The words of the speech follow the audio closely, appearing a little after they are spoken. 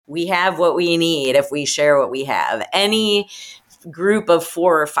we have what we need if we share what we have. Any group of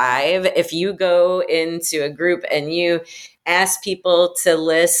 4 or 5, if you go into a group and you ask people to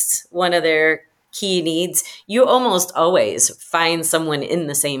list one of their key needs, you almost always find someone in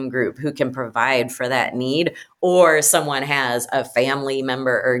the same group who can provide for that need, or someone has a family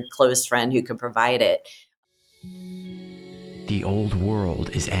member or close friend who can provide it. The old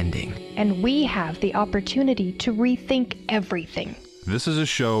world is ending, and we have the opportunity to rethink everything. This is a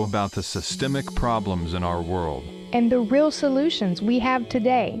show about the systemic problems in our world and the real solutions we have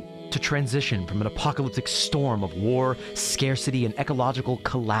today. To transition from an apocalyptic storm of war, scarcity, and ecological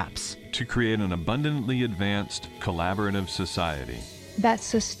collapse. To create an abundantly advanced, collaborative society that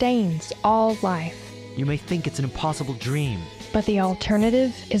sustains all life. You may think it's an impossible dream, but the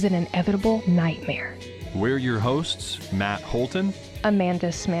alternative is an inevitable nightmare. We're your hosts, Matt Holton,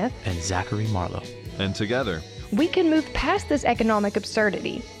 Amanda Smith, and Zachary Marlowe. And together, we can move past this economic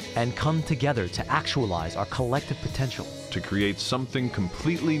absurdity and come together to actualize our collective potential. To create something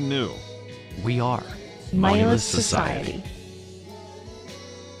completely new. We are Moneyless Society.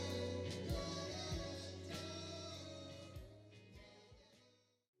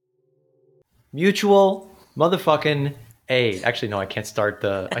 Mutual motherfucking aid. Actually, no, I can't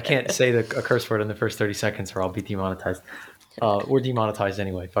say a curse word in the first 30 seconds or I'll be demonetized. We're demonetized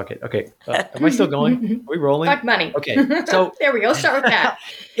anyway. Fuck it. Okay. Am I still going? Are we rolling? Fuck money. Okay. So there we go. Start with that.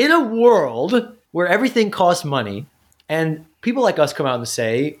 In a world where everything costs money and people like us come out and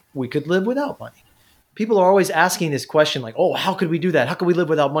say we could live without money. People are always asking this question like, oh, how could we do that? How could we live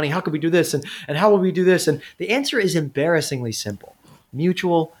without money? How could we do this? And how would we do this? And the answer is embarrassingly simple.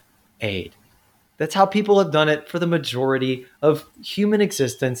 Mutual aid. That's how people have done it for the majority of human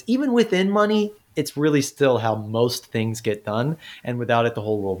existence. Even within money, it's really still how most things get done. And without it, the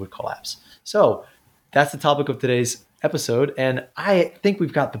whole world would collapse. So that's the topic of today's episode. And I think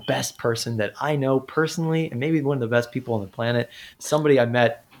we've got the best person that I know personally, and maybe one of the best people on the planet. Somebody I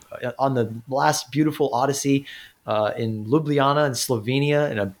met on the last beautiful Odyssey in Ljubljana in Slovenia,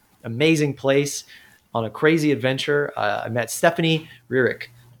 in an amazing place on a crazy adventure. I met Stephanie Rearick,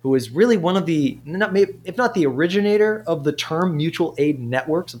 who is really one of the, if not the originator of the term mutual aid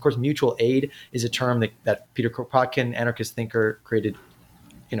networks. Of course, mutual aid is a term that Peter Kropotkin, anarchist thinker, created,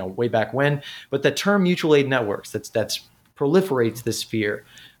 way back when. But the term mutual aid networks that's proliferates this sphere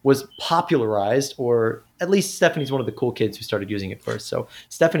was popularized, or at least Stephanie's one of the cool kids who started using it first. So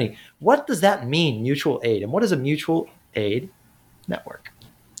Stephanie, what does that mean, mutual aid? And what is a mutual aid network?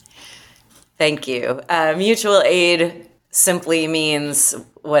 Thank you. Mutual aid simply means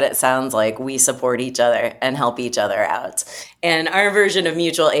what it sounds like. We support each other and help each other out. And our version of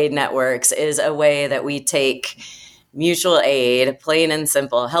mutual aid networks is a way that we take mutual aid, plain and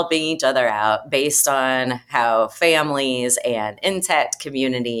simple, helping each other out based on how families and intact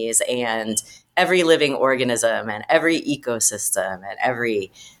communities and every living organism and every ecosystem and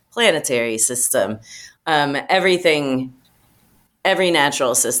every planetary system, every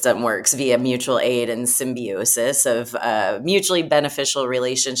natural system works via mutual aid and symbiosis of mutually beneficial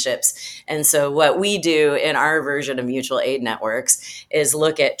relationships. And so what we do in our version of mutual aid networks is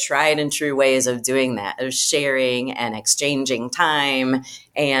look at tried and true ways of doing that, of sharing and exchanging time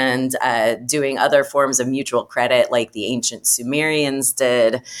and doing other forms of mutual credit like the ancient Sumerians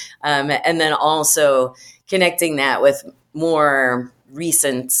did. And then also connecting that with more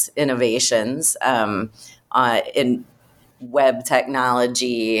recent innovations in web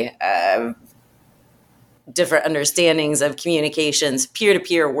technology, different understandings of communications,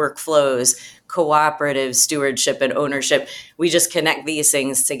 peer-to-peer workflows, cooperative stewardship and ownership. We just connect these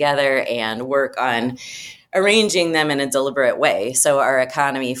things together and work on arranging them in a deliberate way so our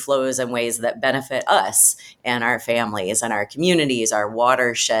economy flows in ways that benefit us and our families and our communities, our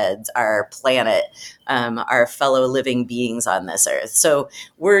watersheds, our planet, our fellow living beings on this earth. So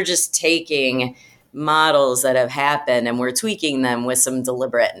we're just taking models that have happened and we're tweaking them with some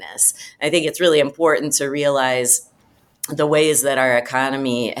deliberateness. I think it's really important to realize the ways that our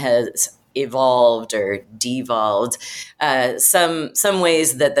economy has evolved or devolved. Some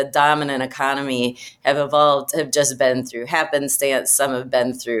ways that the dominant economy have evolved have just been through happenstance. Some have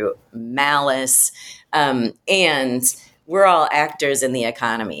been through malice. And we're all actors in the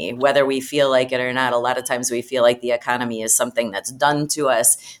economy, whether we feel like it or not. A lot of times we feel like the economy is something that's done to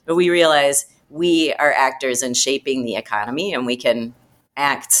us, but we realize we are actors in shaping the economy, and we can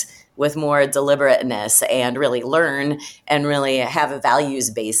act with more deliberateness and really learn and really have a values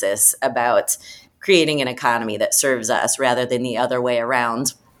basis about creating an economy that serves us rather than the other way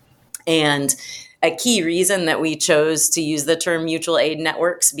around. And a key reason that we chose to use the term mutual aid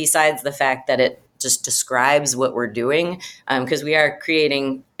networks, besides the fact that it just describes what we're doing, because we are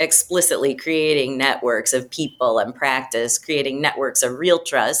explicitly creating networks of people and practice, creating networks of real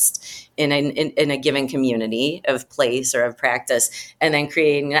trust in a given community of place or of practice, and then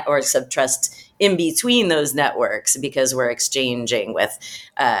creating networks of trust in between those networks, because we're exchanging with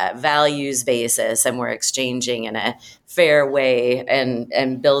values basis, and we're exchanging in a fair way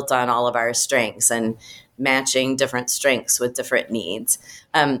and built on all of our strengths and matching different strengths with different needs.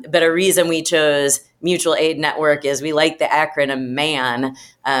 But a reason we chose Mutual Aid Network is we like the acronym MAN,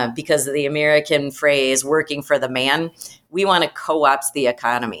 because of the American phrase working for the man. We want to co-opt the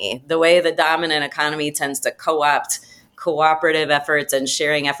economy. The way the dominant economy tends to co-opt cooperative efforts and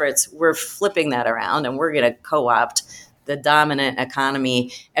sharing efforts, we're flipping that around, and we're going to co-opt the dominant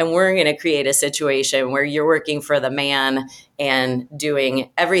economy, and we're going to create a situation where you're working for the man and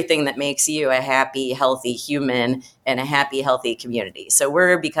doing everything that makes you a happy, healthy human and a happy, healthy community. So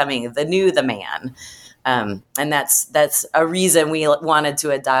we're becoming the man. And that's a reason we wanted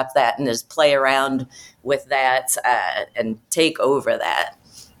to adopt that and just play around with that and take over that.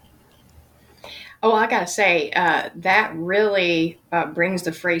 Oh, I gotta say, that really brings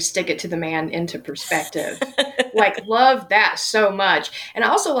the phrase "stick it to the man" into perspective. Like, love that so much. And I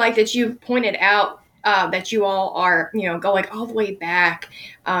also like that you pointed out that you all are, going all the way back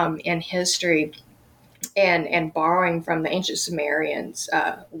in history and borrowing from the ancient Sumerians'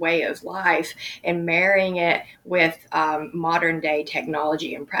 way of life and marrying it with modern day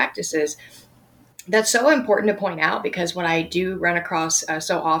technology and practices. That's so important to point out, because what I do run across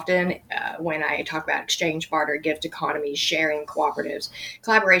so often when I talk about exchange, barter, gift economies, sharing, cooperatives,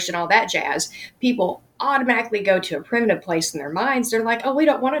 collaboration, all that jazz, people automatically go to a primitive place in their minds. They're like, oh, we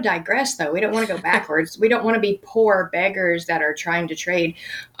don't want to digress, though. We don't want to go backwards. We don't want to be poor beggars that are trying to trade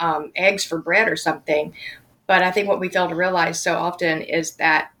eggs for bread or something. But I think what we fail to realize so often is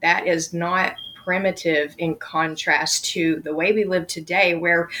that that is not primitive, in contrast to the way we live today,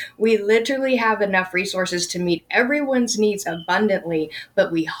 where we literally have enough resources to meet everyone's needs abundantly,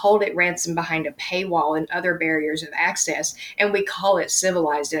 but we hold it ransom behind a paywall and other barriers of access, and we call it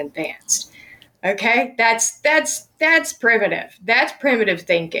civilized and advanced. Okay, that's primitive. That's primitive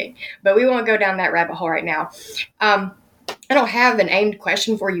thinking, but we won't go down that rabbit hole right now. I don't have an aimed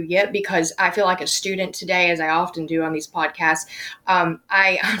question for you yet, because I feel like a student today, as I often do on these podcasts.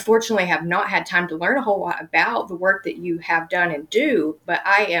 I unfortunately have not had time to learn a whole lot about the work that you have done and do, but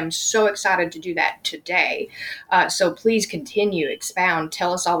I am so excited to do that today. So please continue, expound,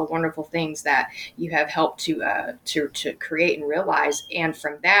 tell us all the wonderful things that you have helped to create and realize. And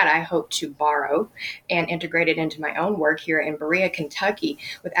from that, I hope to borrow and integrate it into my own work here in Berea, Kentucky,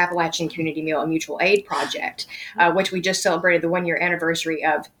 with Appalachian Community Meal, a mutual aid project, which we just celebrated the 1-year anniversary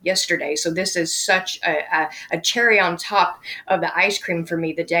of yesterday. So this is such a cherry on top of the ice cream for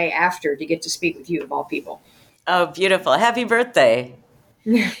me the day after, to get to speak with you, of all people. Oh, beautiful. Happy birthday.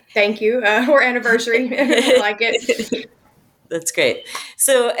 Thank you. Or anniversary. I like it. That's great.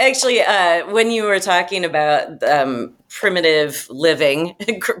 So actually, when you were talking about primitive living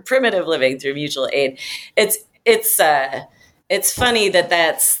through mutual aid, it's funny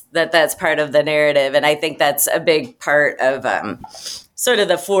that's part of the narrative, and I think that's a big part of sort of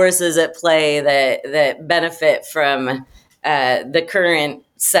the forces at play that benefit from the current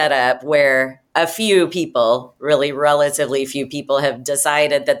setup, where a few people, really relatively few people, have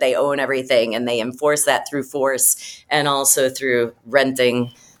decided that they own everything, and they enforce that through force and also through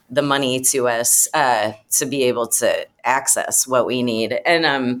renting the money to us to be able to access what we need.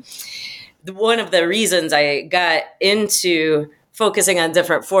 And one of the reasons I got into focusing on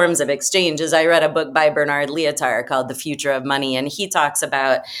different forms of exchange is I read a book by Bernard Lietaer called The Future of Money. And he talks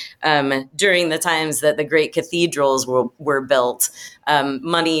about during the times that the great cathedrals were built,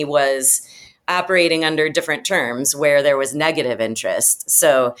 money was operating under different terms where there was negative interest.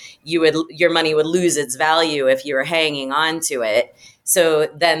 So your money would lose its value if you were hanging on to it. So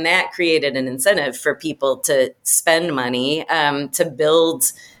then that created an incentive for people to spend money to build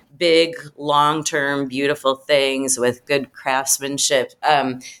big, long-term, beautiful things with good craftsmanship,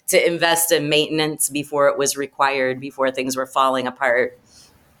 to invest in maintenance before it was required, before things were falling apart.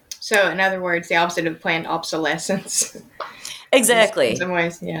 So in other words, the opposite of planned obsolescence. Exactly. In some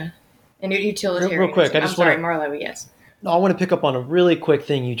ways, yeah. And utilitarian. Real quick, Marlo, yes. No, I want to pick up on a really quick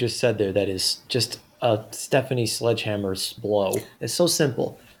thing you just said there that is just a Stephanie Sledgehammer's blow. It's so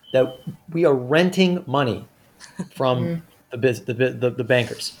simple that we are renting money from the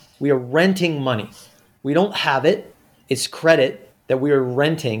bankers. We are renting money. We don't have it. It's credit that we are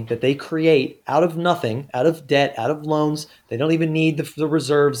renting, that they create out of nothing, out of debt, out of loans. They don't even need the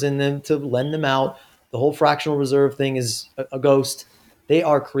reserves in them to lend them out. The whole fractional reserve thing is a ghost. They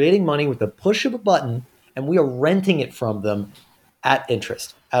are creating money with the push of a button, and we are renting it from them at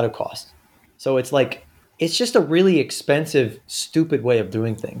interest, at a cost. So it's like, it's just a really expensive, stupid way of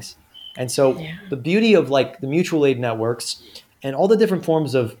doing things. And so the beauty of like the mutual aid networks and all the different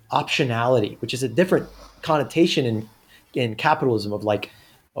forms of optionality, which is a different connotation in capitalism of like,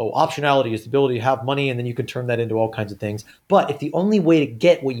 oh, optionality is the ability to have money and then you can turn that into all kinds of things. But if the only way to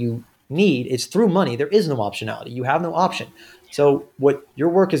get what you need is through money, there is no optionality. You have no option. So what your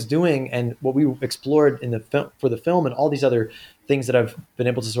work is doing and what we explored in the film for the film and all these other things that I've been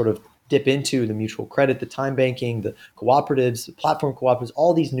able to sort of dip into, the mutual credit, the time banking, the cooperatives, the platform cooperatives,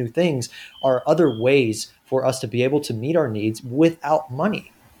 all these new things are other ways for us to be able to meet our needs without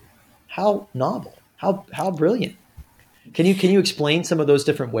money. How novel, how brilliant. Can you explain some of those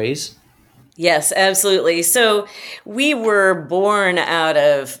different ways? Yes, absolutely. So we were born out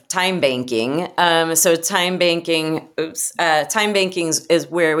of time banking. Time banking is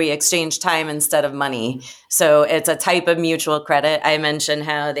where we exchange time instead of money. So it's a type of mutual credit. I mentioned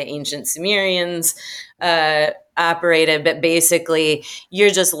how the ancient Sumerians operated, but basically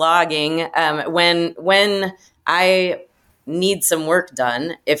you're just logging when I need some work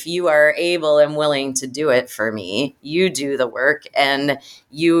done. If you are able and willing to do it for me, you do the work and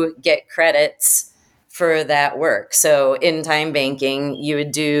you get credits for that work. So in time banking, you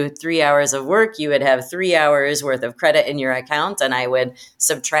would do 3 hours of work, you would have 3 hours worth of credit in your account, and I would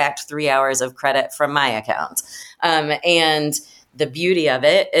subtract 3 hours of credit from my account. And the beauty of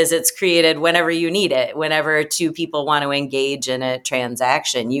it is it's created whenever you need it. Whenever two people want to engage in a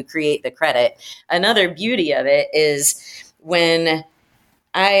transaction, you create the credit. Another beauty of it is when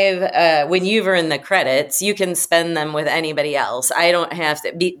you've earned the credits, you can spend them with anybody else. I don't have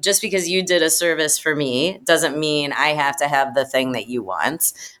to be, just because you did a service for me doesn't mean I have to have the thing that you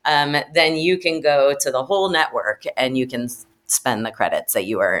want. Then you can go to the whole network and you can spend the credits that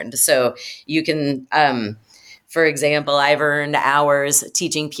you earned. So you can, for example, I've earned hours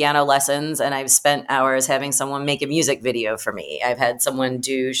teaching piano lessons and I've spent hours having someone make a music video for me. I've had someone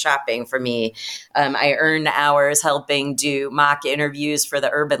do shopping for me. I earned hours helping do mock interviews for the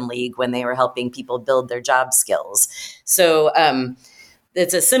Urban League when they were helping people build their job skills. So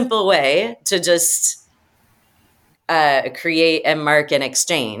it's a simple way to just create and mark and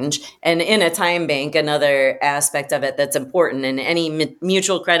exchange. And in a time bank, another aspect of it that's important in any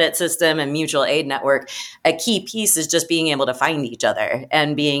mutual credit system and mutual aid network, a key piece is just being able to find each other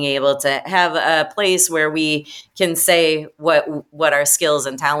and being able to have a place where we can say what our skills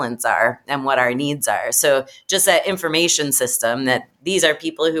and talents are and what our needs are. So just that information system that these are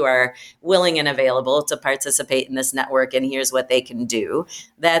people who are willing and available to participate in this network and here's what they can do.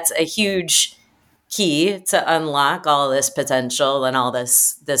 That's a huge key to unlock all this potential and all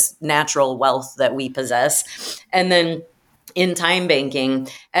this natural wealth that we possess. And then in time banking,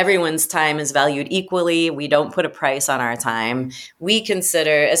 everyone's time is valued equally. We don't put a price on our time. We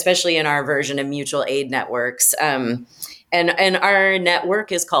consider, especially in our version of mutual aid networks, and our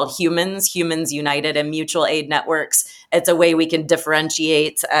network is called Humans United in Mutual Aid Networks. It's a way we can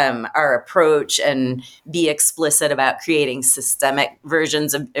differentiate our approach and be explicit about creating systemic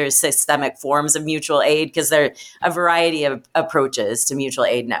versions of or systemic forms of mutual aid, because there are a variety of approaches to mutual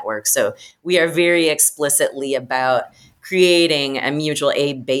aid networks. So we are very explicitly about creating a mutual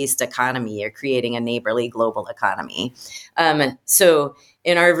aid-based economy or creating a neighborly global economy. So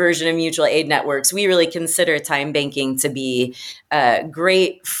in our version of mutual aid networks, we really consider time banking to be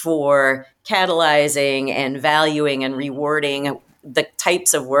great for catalyzing and valuing and rewarding the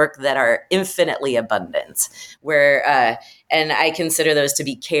types of work that are infinitely abundant, and I consider those to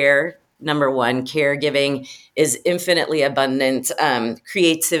be care. Number one, caregiving is infinitely abundant,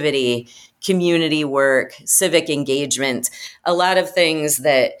 creativity, community work, civic engagement, a lot of things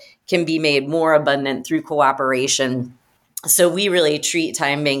that can be made more abundant through cooperation. So we really treat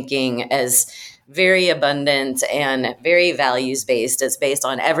time banking as very abundant and very values-based. It's based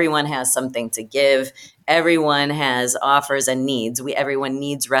on everyone has something to give. Everyone has offers and needs. Everyone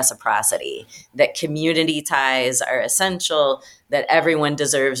needs reciprocity, that community ties are essential, that everyone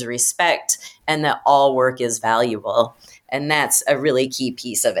deserves respect, and that all work is valuable. And that's a really key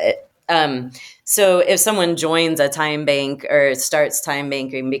piece of it. So if someone joins a time bank or starts time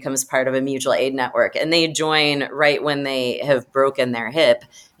banking, becomes part of a mutual aid network, and they join right when they have broken their hip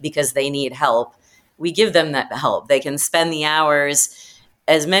because they need help, we give them that help. They can spend the hours,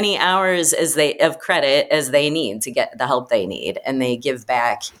 as many hours of credit as they need to get the help they need, and they give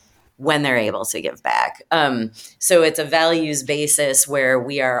back when they're able to give back. So it's a values basis where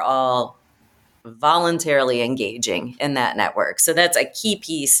we are all voluntarily engaging in that network. So that's a key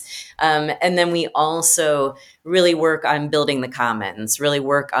piece. And then we also really work on building the commons, really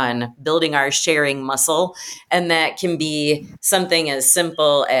work on building our sharing muscle. And that can be something as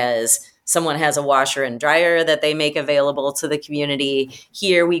simple as someone has a washer and dryer that they make available to the community.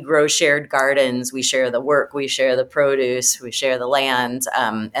 Here we grow shared gardens. We share the work, we share the produce, we share the land.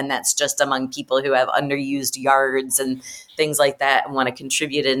 And that's just among people who have underused yards and things like that and want to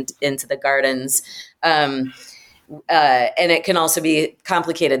contribute into the gardens. And it can also be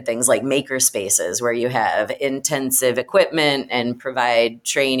complicated things like maker spaces where you have intensive equipment and provide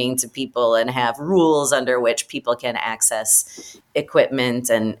training to people and have rules under which people can access equipment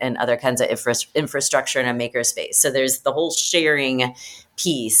and other kinds of infrastructure in a maker space. So there's the whole sharing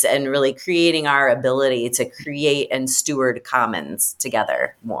piece and really creating our ability to create and steward commons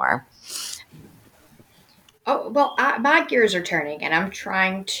together more. Oh, well, my gears are turning, and I'm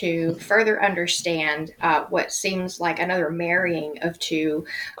trying to further understand what seems like another marrying of two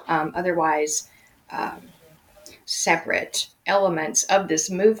otherwise separate elements of this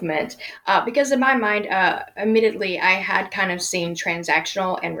movement. Because in my mind, admittedly, I had kind of seen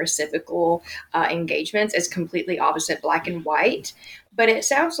transactional and reciprocal engagements as completely opposite, black and white. But it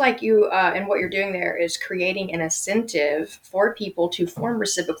sounds like you and what you're doing there is creating an incentive for people to form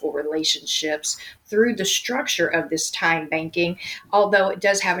reciprocal relationships through the structure of this time banking, although it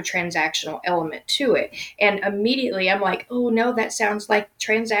does have a transactional element to it. And immediately I'm like, oh no, that sounds like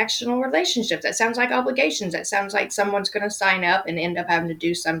transactional relationships. That sounds like obligations. That sounds like someone's going to sign up and end up having to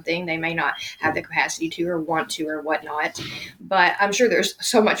do something they may not have the capacity to or want to or whatnot. But I'm sure there's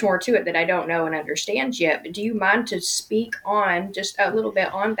so much more to it that I don't know and understand yet. But do you mind to speak on just a little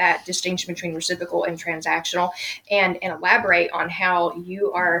bit on that distinction between reciprocal and transactional and elaborate on how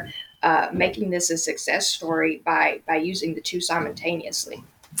you are making this a success story by using the two simultaneously?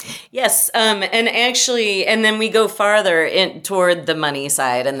 Yes. And actually, and then we go farther toward the money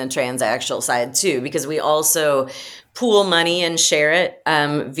side and the transactional side too, because we also pool money and share it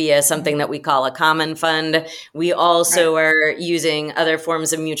via something that we call a common fund. We also are using other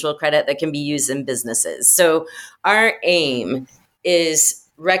forms of mutual credit that can be used in businesses. So our aim is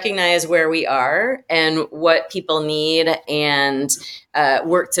recognize where we are and what people need and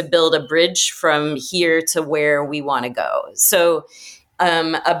work to build a bridge from here to where we want to go. So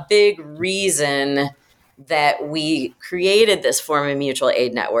a big reason that we created this form of mutual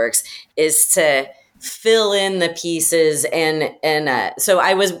aid networks is to fill in the pieces. And so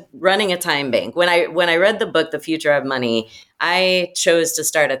I was running a time bank. When I read the book, The Future of Money, I chose to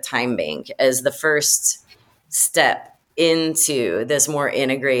start a time bank as the first step into this more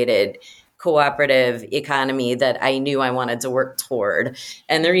integrated cooperative economy that I knew I wanted to work toward.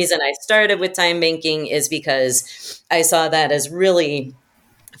 And the reason I started with time banking is because I saw that as really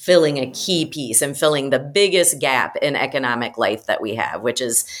filling a key piece and filling the biggest gap in economic life that we have, which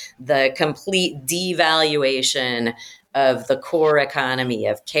is the complete devaluation of the core economy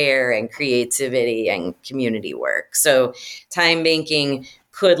of care and creativity and community work. So time banking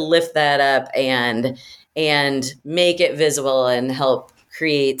could lift that up and make it visible and help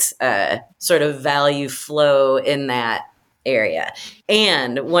create a sort of value flow in that area.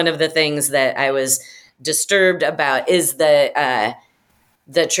 And one of the things that I was disturbed about is the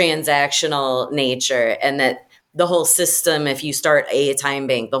transactional nature, and that the whole system, if you start a time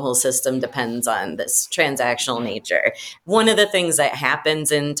bank, the whole system depends on this transactional nature. One of the things that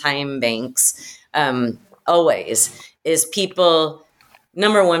happens in time banks always is people,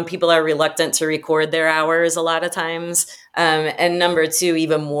 number one, people are reluctant to record their hours a lot of times. And number two,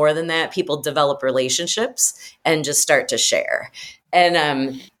 even more than that, people develop relationships and just start to share.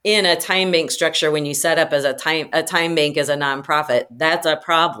 And in a time bank structure, when you set up as a time bank as a nonprofit, that's a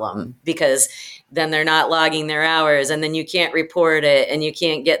problem because then they're not logging their hours and then you can't report it and you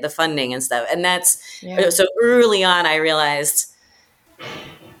can't get the funding and stuff. And so early on, I realized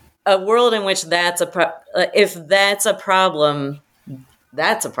a world in which if that's a problem,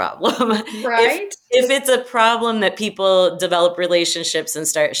 that's a problem. Right. If it's a problem that people develop relationships and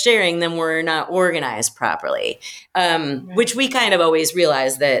start sharing, then we're not organized properly, which we kind of always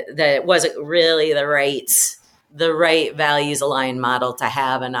realized that it wasn't really the right values aligned model to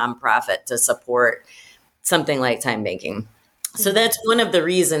have a nonprofit to support something like time banking. So that's one of the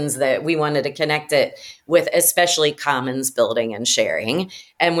reasons that we wanted to connect it with especially commons building and sharing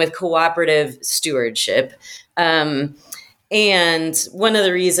and with cooperative stewardship. And one of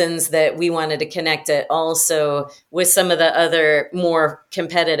the reasons that we wanted to connect it also with some of the other more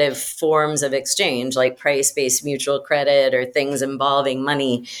competitive forms of exchange, like price-based mutual credit or things involving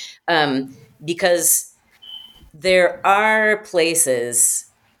money, because there are places,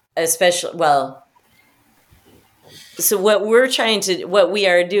 especially, well, so what we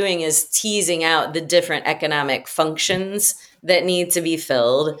are doing is teasing out the different economic functions that need to be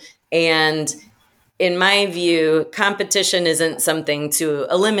filled. And in my view, competition isn't something to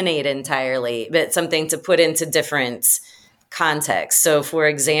eliminate entirely, but something to put into different contexts. So, for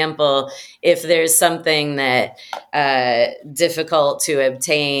example, if there's something that difficult to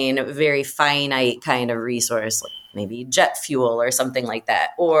obtain, very finite kind of resource, like maybe jet fuel or something like that,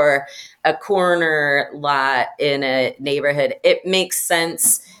 or a corner lot in a neighborhood, it makes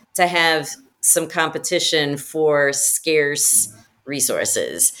sense to have some competition for scarce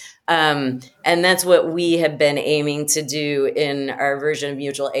resources. And that's what we have been aiming to do in our version of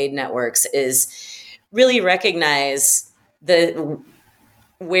mutual aid networks, is really recognize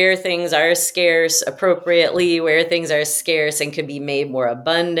where things are scarce appropriately, where things are scarce and could be made more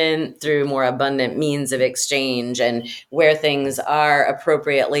abundant through more abundant means of exchange, and where things are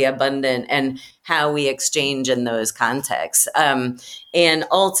appropriately abundant and how we exchange in those contexts. And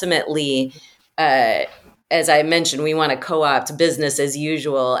ultimately, as I mentioned, we want to co-opt business as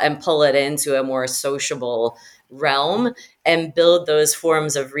usual and pull it into a more sociable realm and build those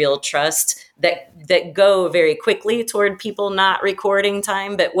forms of real trust that go very quickly toward people not recording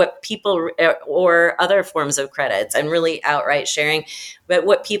time, but what people, or other forms of credits and really outright sharing. But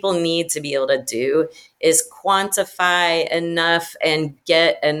what people need to be able to do is quantify enough and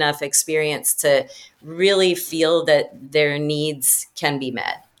get enough experience to really feel that their needs can be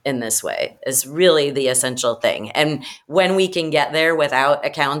met in this way is really the essential thing. And when we can get there without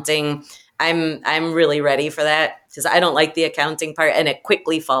accounting, I'm really ready for that, because I don't like the accounting part and it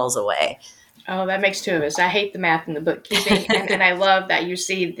quickly falls away. Oh, that makes two of us. I hate the math and the bookkeeping, and I love that you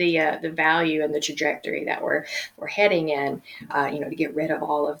see the value and the trajectory that we're heading in. To get rid of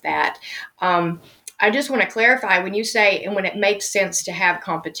all of that. I just want to clarify, when you say, and when it makes sense to have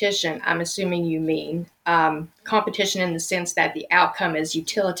competition, I'm assuming you mean competition in the sense that the outcome is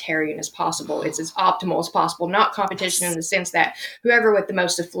utilitarian as possible. It's as optimal as possible, not competition in the sense that whoever with the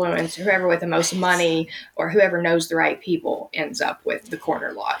most affluence, whoever with the most money, or whoever knows the right people ends up with the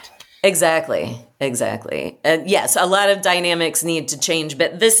corner lot. Exactly. And yes, a lot of dynamics need to change,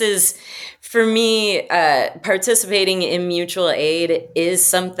 but this is, for me, participating in mutual aid is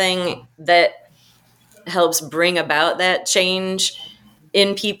something that helps bring about that change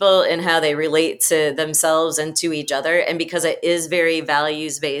in people and how they relate to themselves and to each other. And because it is very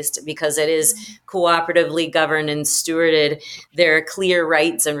values-based, because it is cooperatively governed and stewarded, there are clear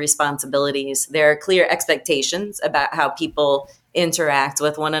rights and responsibilities. There are clear expectations about how people interact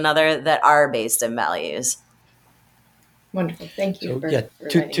with one another that are based in values. Wonderful. Thank you.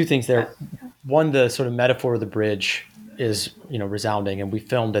 So, two things there. One, the sort of metaphor of the bridge is, resounding, and we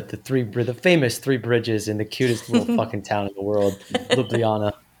filmed at the famous three bridges in the cutest little fucking town in the world,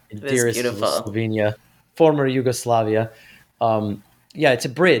 Ljubljana, dearest Slovenia, former Yugoslavia. It's a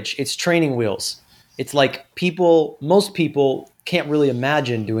bridge. It's training wheels. It's like most people can't really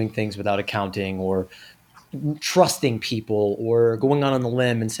imagine doing things without accounting or trusting people or going on the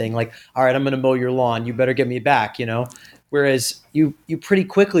limb and saying like, all right, I'm going to mow your lawn. You better get me back, Whereas you pretty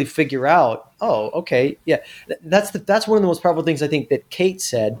quickly figure out, oh, okay, yeah, that's one of the most powerful things I think that Kate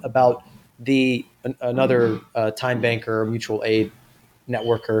said about another time banker or mutual aid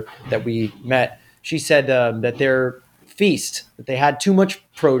networker that we met. She said that their feast, that they had too much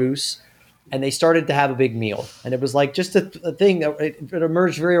produce and they started to have a big meal, and it was like just a thing that it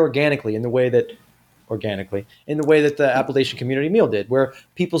emerged very organically in the way that the Appalachian Community Meal did, where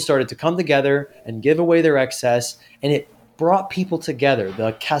people started to come together and give away their excess, and it brought people together.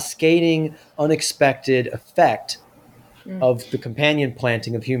 The cascading, unexpected effect of the companion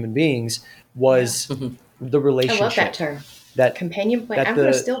planting of human beings was the relationship. I love that term. That companion plant. I'm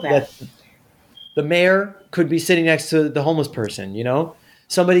going to steal that. The mayor could be sitting next to the homeless person.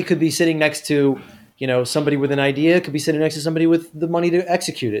 Somebody could be sitting next to, somebody with an idea could be sitting next to somebody with the money to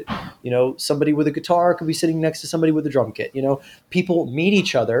execute it. Somebody with a guitar could be sitting next to somebody with a drum kit. People meet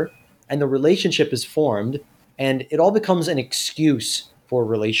each other and the relationship is formed, and it all becomes an excuse for a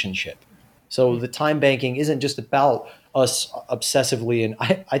relationship. So the time banking isn't just about us obsessively and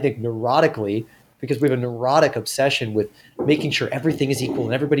I think neurotically, because we have a neurotic obsession with making sure everything is equal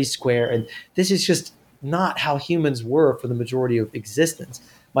and everybody's square. And this is just not how humans were for the majority of existence.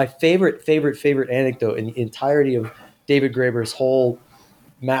 My favorite anecdote in the entirety of David Graeber's whole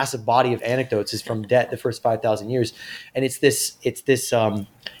massive body of anecdotes is from Debt, the First 5,000 Years. And this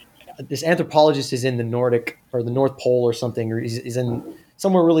anthropologist is in the Nordic or the North Pole or something, or he's in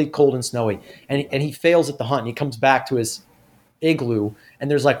somewhere really cold and snowy. And he fails at the hunt. And he comes back to his igloo, and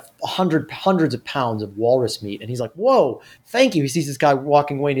there's like hundreds of pounds of walrus meat. And he's like, whoa, thank you. He sees this guy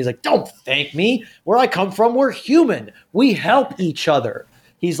walking away and he's like, don't thank me. Where I come from, we're human. We help each other.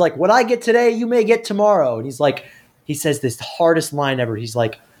 He's like, what I get today, you may get tomorrow. And he's like, he says this hardest line ever. He's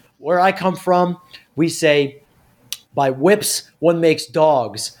like, where I come from, we say, by whips, one makes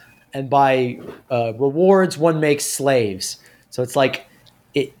dogs, and by rewards, one makes slaves. So it's like,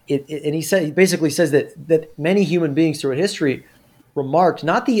 and he basically says that many human beings throughout history remarked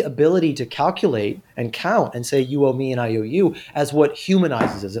not the ability to calculate and count and say you owe me and I owe you as what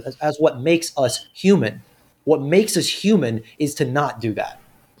humanizes us, as what makes us human. What makes us human is to not do that,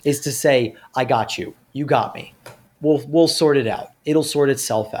 is to say, I got you, you got me. We'll sort it out. It'll sort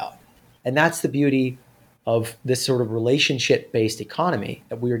itself out. And that's the beauty of this sort of relationship-based economy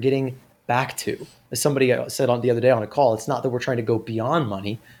that we are getting back to. As somebody said the other day on a call, it's not that we're trying to go beyond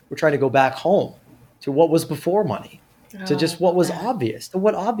money. We're trying to go back home to what was before money, to just what was obvious, to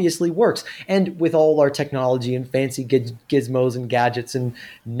what obviously works. And with all our technology and fancy gizmos and gadgets and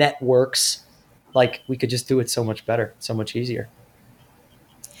networks, like we could just do it so much better, so much easier.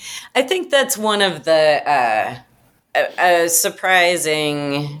 I think that's one of the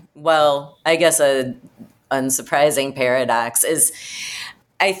surprising, well, I guess a unsurprising paradox is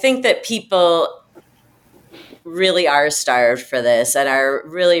I think that people really are starved for this and are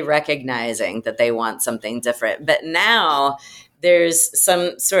really recognizing that they want something different. But now there's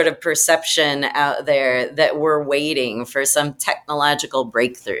some sort of perception out there that we're waiting for some technological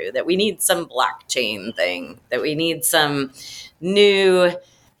breakthrough, that we need some blockchain thing, that we need some new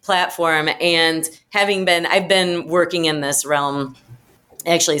platform. And I've been working in this realm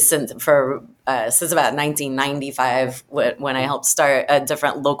actually since about 1995 when I helped start a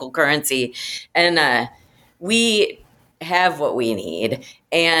different local currency. And we have what we need.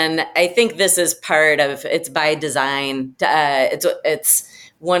 And I think this is part of, it's by design. It's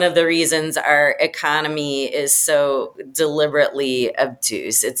one of the reasons our economy is so deliberately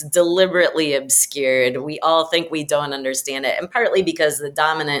obtuse. It's deliberately obscured. We all think we don't understand it. And partly because the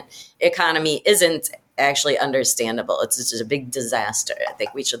dominant economy isn't actually understandable. It's just a big disaster. I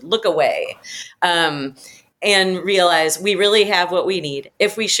think we should look away and realize we really have what we need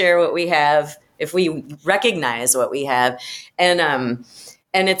if we share what we have, if we recognize what we have.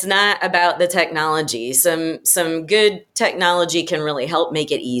 And it's not about the technology. Some good technology can really help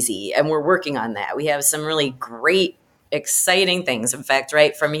make it easy. And we're working on that. We have some really great, exciting things. In fact,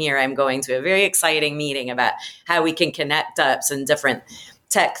 right from here, I'm going to a very exciting meeting about how we can connect up some different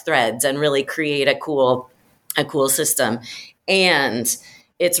tech threads and really create a cool system. And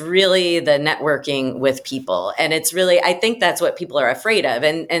it's really the networking with people. And it's really, I think that's what people are afraid of.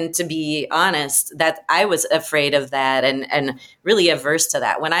 And to be honest, that I was afraid of that and really averse to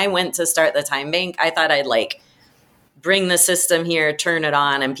that. When I went to start the Time Bank, I thought I'd like bring the system here, turn it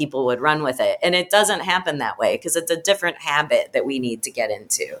on, and people would run with it. And it doesn't happen that way because it's a different habit that we need to get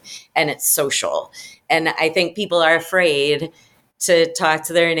into. And it's social. And I think people are afraid to talk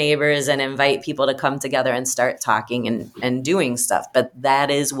to their neighbors and invite people to come together and start talking and doing stuff. But that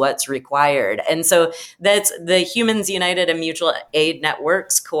is what's required. And so that's the Humans United and Mutual Aid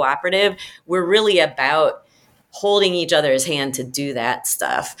Networks Cooperative. We're really about holding each other's hand to do that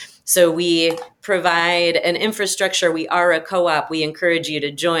stuff. So we provide an infrastructure. We are a co-op. We encourage you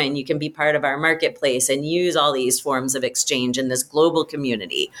to join. You can be part of our marketplace and use all these forms of exchange in this global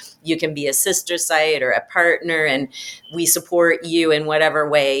community. You can be a sister site or a partner, and we support you in whatever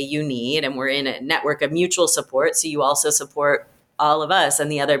way you need. And we're in a network of mutual support. So you also support all of us and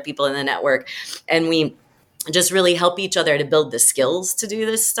the other people in the network. And we just really help each other to build the skills to do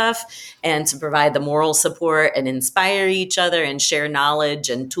this stuff and to provide the moral support and inspire each other and share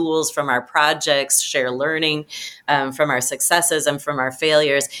knowledge and tools from our projects, share learning from our successes and from our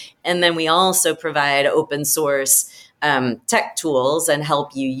failures. And then we also provide open source tech tools and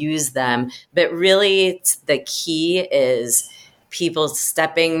help you use them. But really the key is people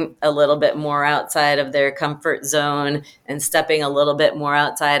stepping a little bit more outside of their comfort zone and stepping a little bit more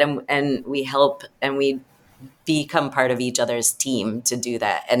outside, and we help and we become part of each other's team to do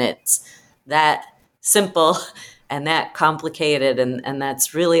that. And it's that simple and that complicated. And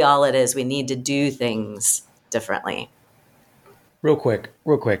that's really all it is. We need to do things differently. Real quick.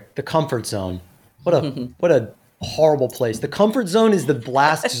 The comfort zone. What a horrible place. The comfort zone is the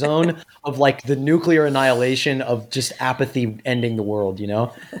blast zone of like the nuclear annihilation of just apathy ending the world, you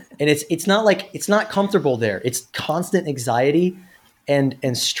know? And it's not comfortable there. It's constant anxiety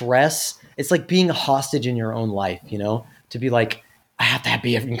and stress. It's like being a hostage in your own life, you know, to be like, I have to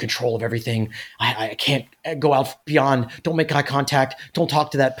be in control of everything. I can't go out beyond, don't make eye contact, don't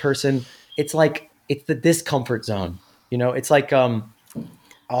talk to that person. It's like, it's the discomfort zone. It's like I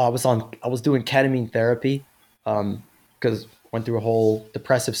was doing ketamine therapy because went through a whole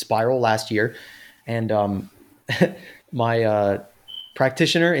depressive spiral last year, and my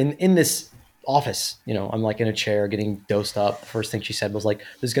practitioner in this office, I'm like in a chair getting dosed up. The first thing she said was like,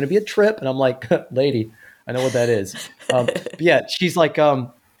 "There's going to be a trip," and I'm like, "Lady, I know what that is." But yeah, she's like,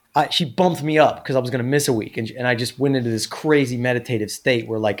 she bumped me up because I was going to miss a week, and I just went into this crazy meditative state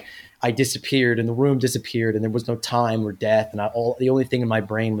where like I disappeared and the room disappeared and there was no time or death, and the only thing in my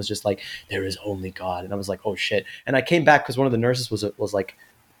brain was just like, there is only God, and I was like, oh shit. And I came back because one of the nurses was like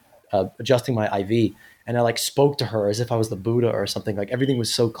adjusting my IV, and I like spoke to her as if I was the Buddha or something. Like everything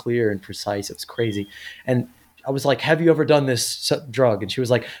was so clear and precise. It was crazy. And I was like, have you ever done this drug? And she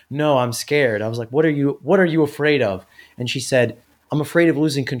was like, no, I'm scared. I was like, what are you afraid of? And she said, I'm afraid of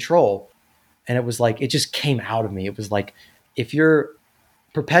losing control. And it was like, it just came out of me. It was like, if you're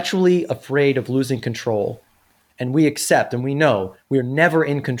perpetually afraid of losing control, and we accept and we know we're never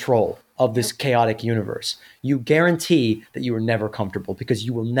in control of this chaotic universe, you guarantee that you are never comfortable because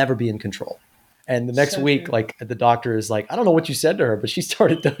you will never be in control. And the next week, true. like the doctor is like, I don't know what you said to her, but she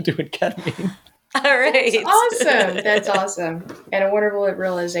started doing ketamine. All right. That's awesome. That's awesome. And a wonderful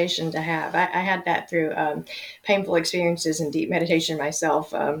realization to have. I had that through painful experiences and deep meditation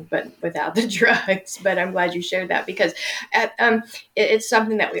myself, but without the drugs. But I'm glad you shared that because it's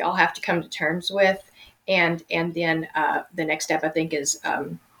something that we all have to come to terms with. And then the next step, I think, is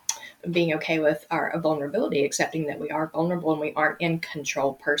being okay with our vulnerability, accepting that we are vulnerable and we aren't in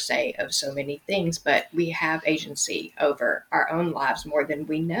control per se of so many things, but we have agency over our own lives more than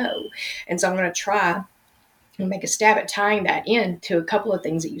we know. And so I'm going to try and make a stab at tying that in to a couple of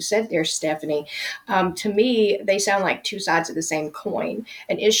things that you said there, Stephanie. To me, they sound like two sides of the same coin,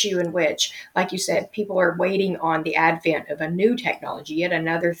 an issue in which, like you said, people are waiting on the advent of a new technology, yet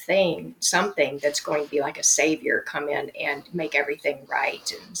another thing, something that's going to be like a savior come in and make everything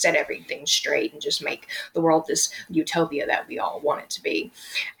right and set everything straight and just make the world this utopia that we all want it to be.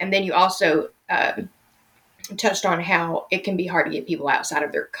 And then you also touched on how it can be hard to get people outside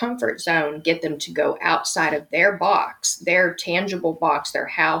of their comfort zone, get them to go outside of their box, their tangible box, their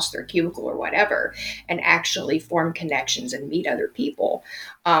house, their cubicle or whatever, and actually form connections and meet other people.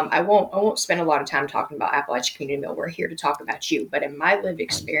 I won't spend a lot of time talking about Appalachian Community Meal. We're here to talk about you, but in my lived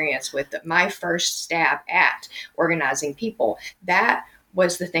experience with my first stab at organizing people, that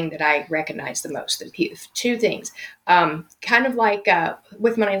was the thing that I recognized the most. Two things, kind of like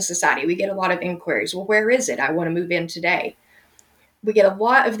with Money in Society, we get a lot of inquiries. Well, where is it? I want to move in today. We get a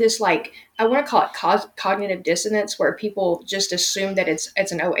lot of this, like, I want to call it cognitive dissonance, where people just assume that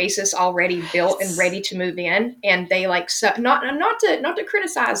it's an oasis already built and ready to move in, and they like not to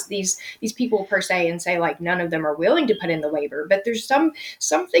criticize these people per se and say like none of them are willing to put in the labor, but there's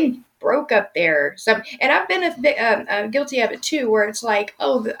something broke up there. And I've been guilty of it too, where it's like,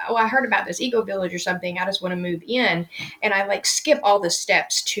 I heard about this eco village or something, I just want to move in, and I like skip all the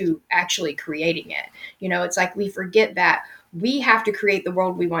steps to actually creating it. It's like we forget that we have to create the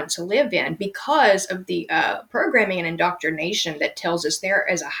world we want to live in because of the programming and indoctrination that tells us there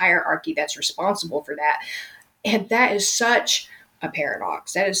is a hierarchy that's responsible for that. And that is such a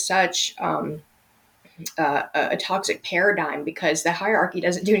paradox. That is such a toxic paradigm, because the hierarchy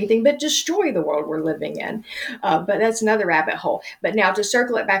doesn't do anything but destroy the world we're living in. But that's another rabbit hole. But now to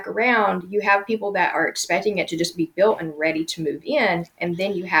circle it back around, you have people that are expecting it to just be built and ready to move in. And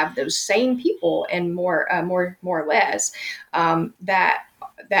then you have those same people, and more or less, that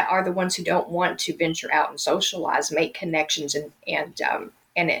are the ones who don't want to venture out and socialize, make connections,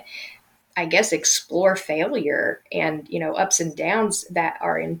 and I guess explore failure and ups and downs that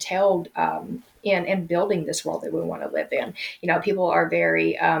are entailed in building this world that we want to live in. People are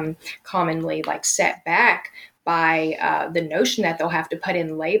very commonly like set back by the notion that they'll have to put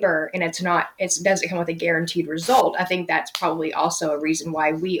in labor, and it doesn't come with a guaranteed result. I think that's probably also a reason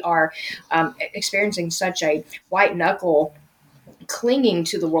why we are experiencing such a white knuckle clinging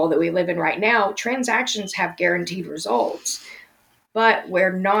to the world that we live in right now. Transactions have guaranteed results, but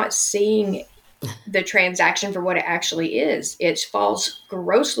we're not seeing the transaction for what it actually is. It falls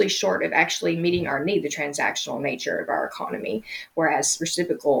grossly short of actually meeting our need, the transactional nature of our economy, whereas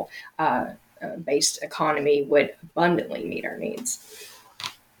reciprocal based economy would abundantly meet our needs.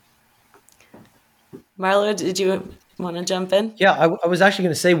 Marlo, did you want to jump in? Yeah, I was actually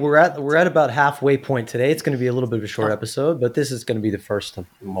going to say we're at about halfway point today. It's going to be a little bit of a short episode, but this is going to be the first of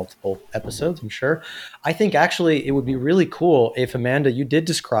multiple episodes, I'm sure. I think actually it would be really cool if, Amanda, you did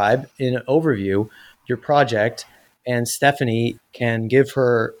describe in an overview your project, and Stephanie can give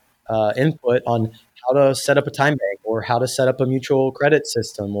her input on how to set up a time bank, or how to set up a mutual credit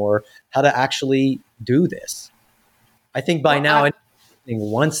system, or how to actually do this. I think by now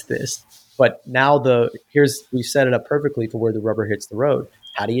anyone wants this, but now we set it up perfectly for where the rubber hits the road.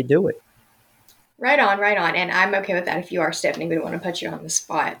 How do you do it? Right on, right on. And I'm okay with that if you are, Stephanie. We don't want to put you on the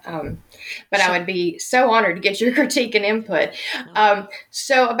spot. But I would be so honored to get your critique and input.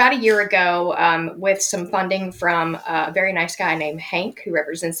 So about a year ago, with some funding from a very nice guy named Hank, who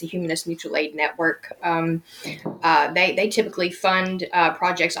represents the Humanist Mutual Aid Network, they typically fund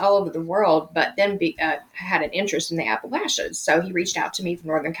projects all over the world, but then had an interest in the Appalachians. So he reached out to me from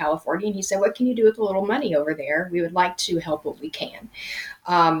Northern California, and he said, what can you do with a little money over there? We would like to help what we can.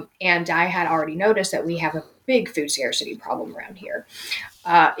 And I had already noticed that we have a big food scarcity problem around here.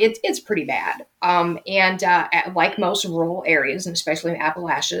 It's pretty bad. Like most rural areas, and especially in the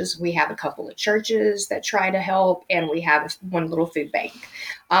Appalachians, we have a couple of churches that try to help, and we have one little food bank.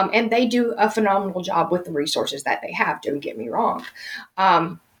 And they do a phenomenal job with the resources that they have, don't get me wrong.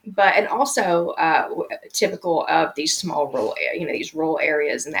 And also typical of these small rural, these rural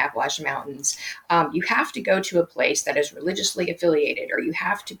areas in the Appalachian Mountains, you have to go to a place that is religiously affiliated, or you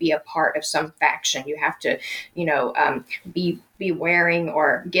have to be a part of some faction. You have to, be wearing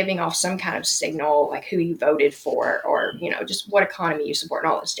or giving off some kind of signal, like who you voted for, or just what economy you support,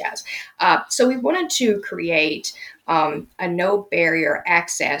 and all this jazz. So we wanted to create a no barrier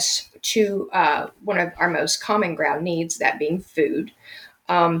access to one of our most common ground needs, that being food.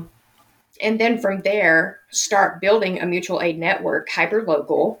 And then from there, start building a mutual aid network,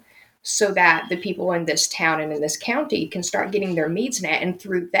 hyper-local, so that the people in this town and in this county can start getting their needs met. And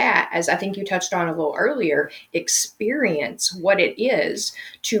through that, as I think you touched on a little earlier, experience what it is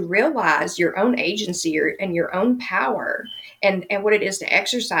to realize your own agency and your own power, and what it is to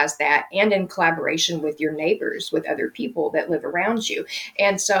exercise that, and in collaboration with your neighbors, with other people that live around you.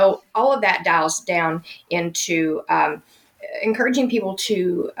 And so all of that dials down into encouraging people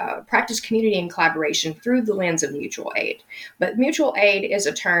to practice community and collaboration through the lens of mutual aid. But mutual aid is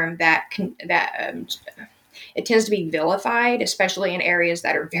a term that it tends to be vilified, especially in areas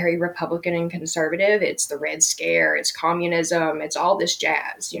that are very Republican and conservative. It's the Red Scare, it's communism, it's all this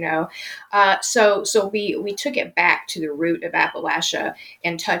jazz, So we took it back to the root of Appalachia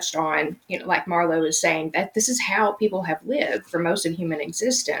and touched on, like Marlo was saying, that this is how people have lived for most of human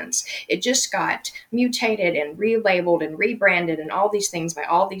existence. It just got mutated and relabeled and rebranded and all these things by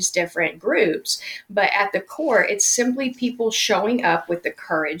all these different groups. But at the core, it's simply people showing up with the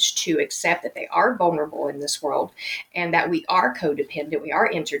courage to accept that they are vulnerable in this world, and that we are codependent, we are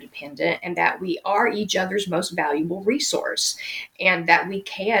interdependent, and that we are each other's most valuable resource, and that we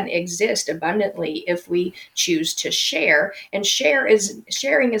can exist abundantly if we choose to share. And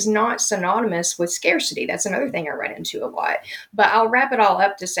sharing is not synonymous with scarcity. That's another thing I run into a lot. But I'll wrap it all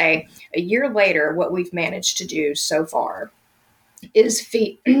up to say, a year later, what we've managed to do so far is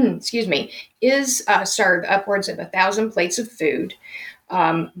serve upwards of 1,000 plates of food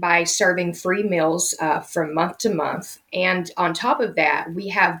by serving free meals from month to month. And on top of that,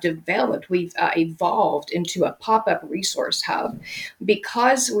 we've evolved into a pop-up resource hub,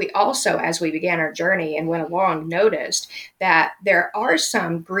 because we also, as we began our journey and went along, noticed that there are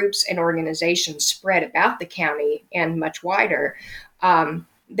some groups and organizations spread about the county and much wider.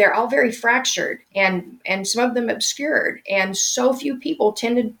 They're all very fractured and some of them obscured. And so few people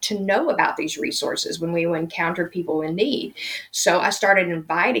tended to know about these resources when we encounter people in need. So I started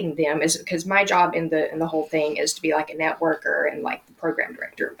inviting them, because my job in the whole thing is to be like a networker and like the program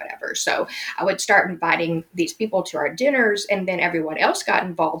director or whatever. So I would start inviting these people to our dinners, and then everyone else got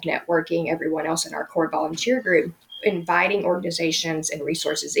involved networking, everyone else in our core volunteer group, inviting organizations and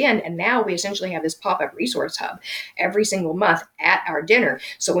resources in. And now we essentially have this pop-up resource hub every single month at our dinner.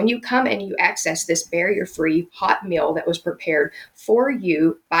 So when you come and you access this barrier-free hot meal that was prepared for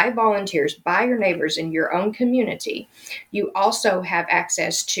you by volunteers, by your neighbors in your own community, you also have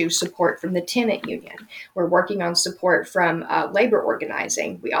access to support from the tenant union. We're working on support from labor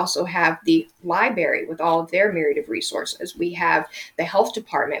organizing. We also have the library with all of their myriad of resources. We have the health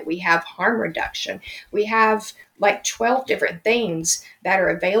department. We have harm reduction. We have like 12 different things that are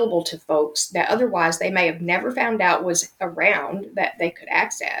available to folks that otherwise they may have never found out was around, that they could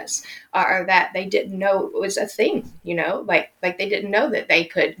access, or that they didn't know was a thing, like they didn't know that they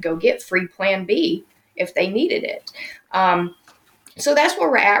could go get free Plan B if they needed it. So that's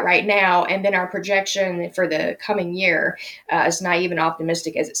where we're at right now. And then our projection for the coming year, as naive and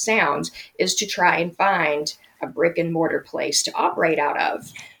optimistic as it sounds, is to try and find a brick and mortar place to operate out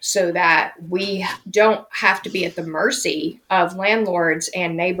of, so that we don't have to be at the mercy of landlords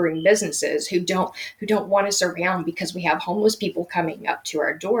and neighboring businesses who don't want us around because we have homeless people coming up to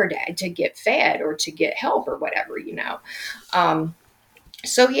our door to get fed or to get help or whatever,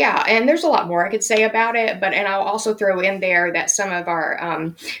 So yeah, and there's a lot more I could say about it, and I'll also throw in there that some of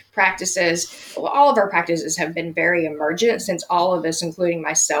our practices, well, all of our practices have been very emergent since all of us, including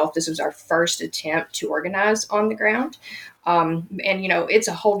myself, this was our first attempt to organize on the ground. And it's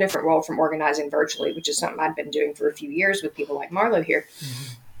a whole different world from organizing virtually, which is something I've been doing for a few years with people like Marlo here.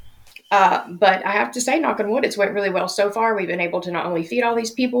 But I have to say, knock on wood, it's went really well so far. We've been able to not only feed all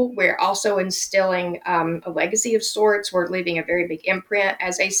these people, we're also instilling a legacy of sorts. We're leaving a very big imprint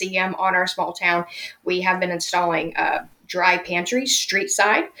as ACM on our small town. We have been installing dry pantries street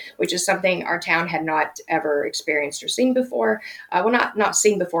side, which is something our town had not ever experienced or seen before. Well, not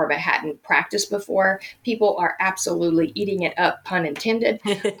seen before, but hadn't practiced before. People are absolutely eating it up, pun intended.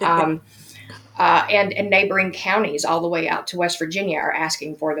 And neighboring counties all the way out to West Virginia are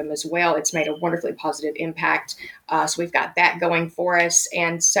asking for them as well. It's made a wonderfully positive impact. So we've got that going for us.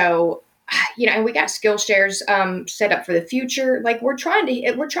 And so, and we got skill shares set up for the future. Like we're trying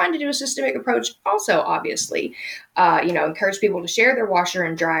to do a systemic approach also, obviously, encourage people to share their washer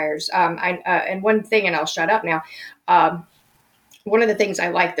and dryers. And one thing, and I'll shut up now. One of the things I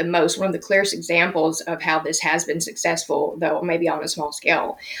like the most, one of the clearest examples of how this has been successful, though maybe on a small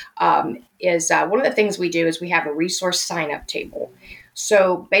scale, is one of the things we do is we have a resource sign-up table.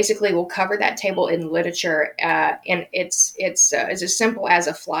 So basically, we'll cover that table in literature, and it's as simple as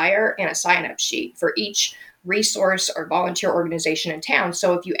a flyer and a sign-up sheet for each resource or volunteer organization in town.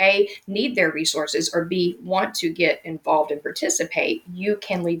 So if you A, need their resources, or B, want to get involved and participate, you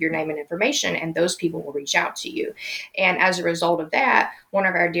can leave your name and information and those people will reach out to you. And as a result of that, one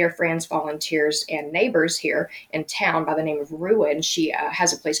of our dear friends, volunteers, and neighbors here in town by the name of Ruin, she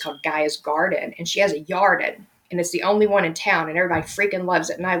has a place called Gaia's Garden, and she has a garden. And it's the only one in town, and everybody freaking loves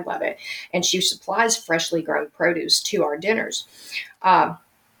it, and I love it. And she supplies freshly grown produce to our dinners. But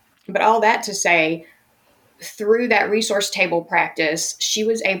all that to say, through that resource table practice, she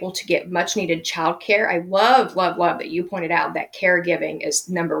was able to get much needed childcare. I love that you pointed out that caregiving is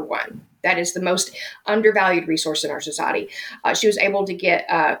number one. That is the most undervalued resource in our society. She was able to get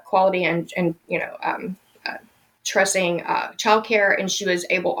quality and trusting childcare, and she was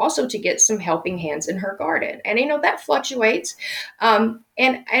able also to get some helping hands in her garden. And that fluctuates,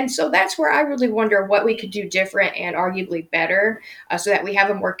 and so that's where I really wonder what we could do different and arguably better, so that we have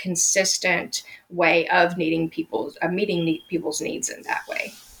a more consistent way of meeting people's needs in that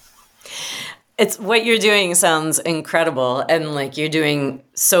way. It's what you're doing sounds incredible, and like you're doing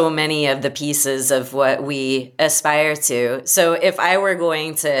so many of the pieces of what we aspire to. So if I were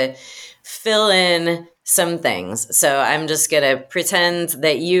going to fill in some things, so I'm just going to pretend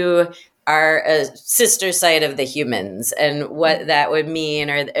that you are a sister side of the humans and what that would mean,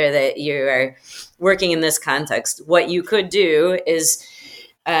 or that you are working in this context. What you could do is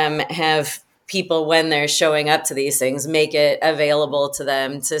have people, when they're showing up to these things, make it available to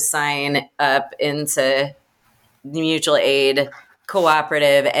them to sign up into mutual aid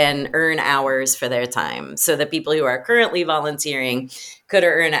cooperative and earn hours for their time. So the people who are currently volunteering could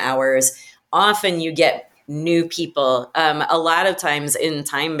earn hours. Often you get new people. A lot of times in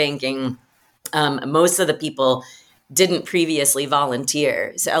time banking, most of the people didn't previously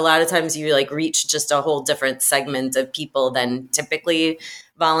volunteer. So a lot of times you reach just a whole different segment of people than typically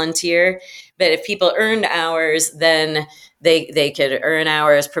volunteer. But if people earned hours, then they could earn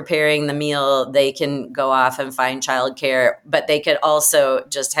hours preparing the meal. They can go off and find childcare, but they could also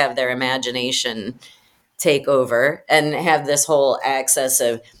just have their imagination take over and have this whole access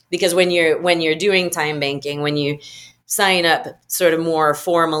of, because when you're doing time banking, when you sign up sort of more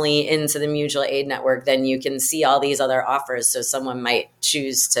formally into the mutual aid network, then you can see all these other offers. So someone might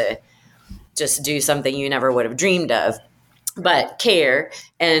choose to just do something you never would have dreamed of. But care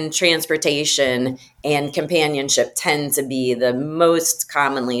and transportation and companionship tend to be the most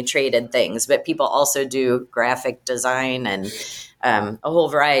commonly traded things. But people also do graphic design and a whole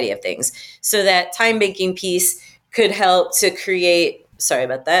variety of things. So that time banking piece could help to create,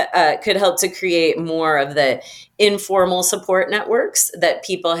 could help to create more of the informal support networks that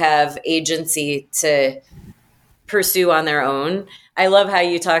people have agency to pursue on their own. I love how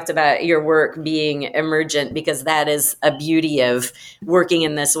you talked about your work being emergent, because that is a beauty of working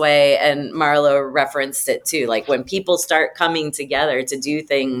in this way. And Marlo referenced it too. Like when people start coming together to do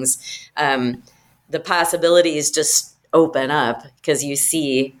things, the possibilities just open up because you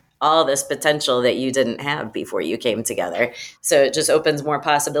see all this potential that you didn't have before you came together. So it just opens more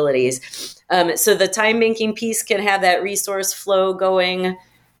possibilities. So the time banking piece can have that resource flow going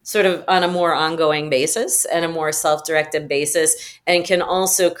sort of on a more ongoing basis and a more self-directed basis, and can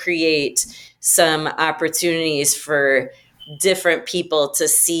also create some opportunities for different people to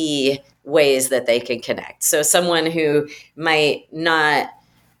see ways that they can connect. So someone who might not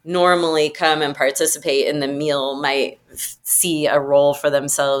normally come and participate in the meal might see a role for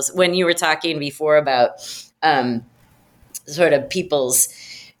themselves. When you were talking before about sort of people's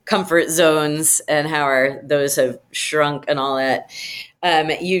comfort zones and how those have shrunk and all that,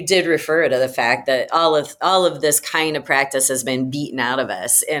 you did refer to the fact that all of this kind of practice has been beaten out of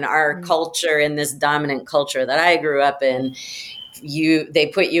us in our culture, in this dominant culture that I grew up in.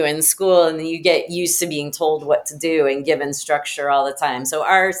 They put you in school and you get used to being told what to do and given structure all the time. So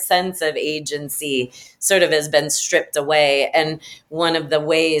our sense of agency sort of has been stripped away. And one of the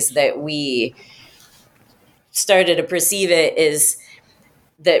ways that we started to perceive it is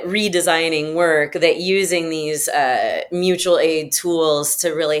that redesigning work, that using these mutual aid tools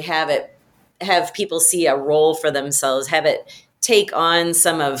to really have people see a role for themselves, have it take on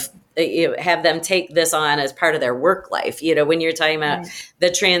have them take this on as part of their work life. When you're talking about the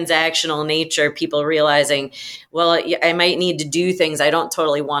transactional nature, people realizing, well, I might need to do things I don't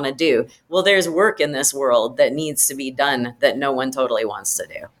totally want to do. Well, there's work in this world that needs to be done that no one totally wants to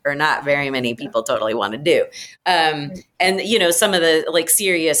do, or not very many people totally want to do. And, some of the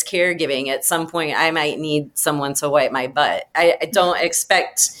serious caregiving, at some point, I might need someone to wipe my butt. I don't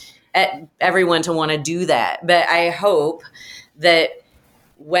expect everyone to want to do that, but I hope that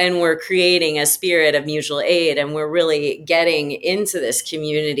when we're creating a spirit of mutual aid and we're really getting into this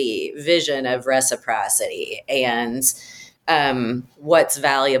community vision of reciprocity and what's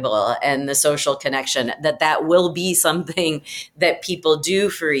valuable and the social connection, that will be something that people do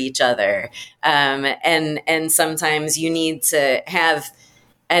for each other. And sometimes you need to have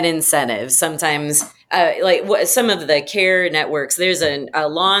an incentive. Sometimes some of the care networks, there's a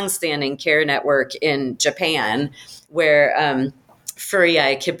long-standing care network in Japan where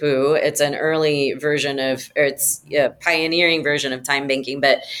Furiai Kippu. It's an early version it's a pioneering version of time banking,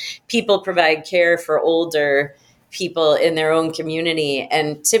 but people provide care for older people in their own community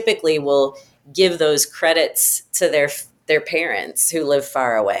and typically will give those credits to their parents who live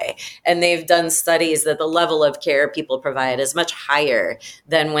far away. And they've done studies that the level of care people provide is much higher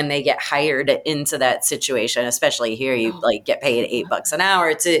than when they get hired into that situation. Especially here, you get paid $8 an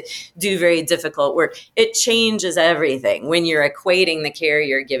hour to do very difficult work. It changes everything when you're equating the care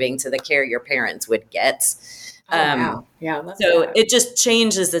you're giving to the care your parents would get. Wow. Yeah. So it just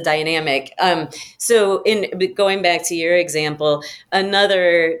changes the dynamic. So in going back to your example,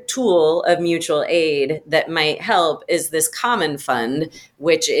 another tool of mutual aid that might help is this common fund,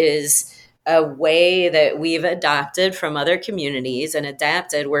 which is a way that we've adopted from other communities and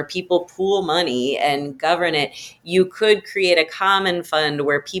adapted where people pool money and govern it. You could create a common fund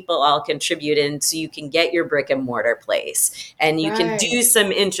where people all contribute in so you can get your brick and mortar place and you can do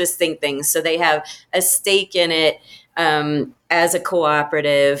some interesting things. So they have a stake in it as a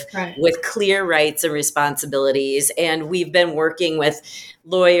cooperative with clear rights and responsibilities. And we've been working with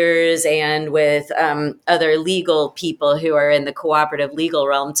lawyers and with other legal people who are in the cooperative legal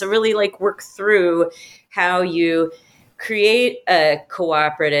realm to really work through how you create a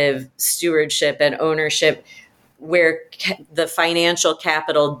cooperative stewardship and ownership where the financial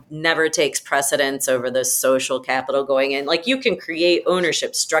capital never takes precedence over the social capital going in. You can create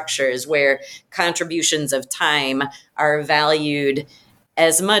ownership structures where contributions of time are valued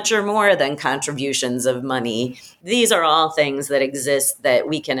as much or more than contributions of money. These are all things that exist that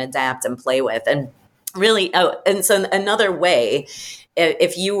we can adapt and play with. And really, and so another way,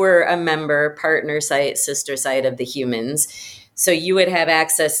 if you were a member, partner site, sister site of the humans, so you would have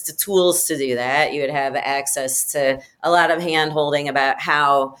access to tools to do that. You would have access to a lot of hand-holding about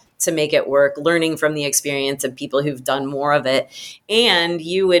how to make it work, learning from the experience of people who've done more of it. And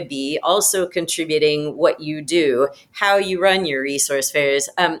you would be also contributing what you do, how you run your resource fairs,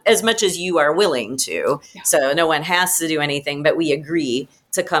 as much as you are willing to. Yeah. So no one has to do anything, but we agree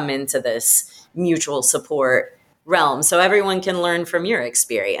to come into this mutual support realm. So everyone can learn from your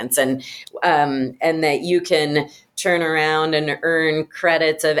experience and that you can turn around and earn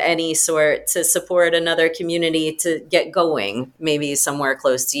credits of any sort to support another community to get going, maybe somewhere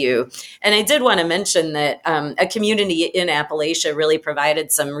close to you. And I did want to mention that a community in Appalachia really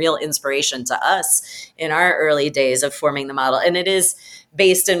provided some real inspiration to us in our early days of forming the model. And it is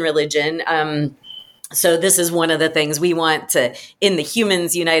based in religion. So this is one of the things we want to, in the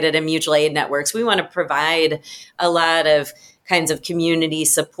Humans United and Mutual Aid Networks, we want to provide a lot of kinds of community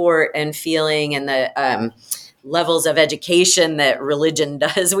support and feeling and the levels of education that religion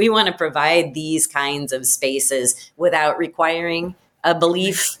does. We want to provide these kinds of spaces without requiring a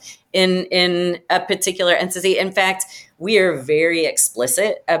belief in a particular entity. In fact, we are very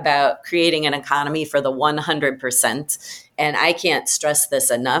explicit about creating an economy for the 100%. And I can't stress this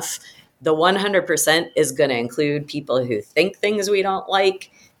enough. The 100% is going to include people who think things we don't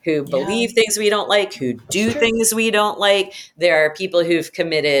like, who believe things we don't like, who do things we don't like. There are people who've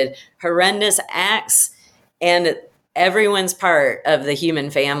committed horrendous acts, and everyone's part of the human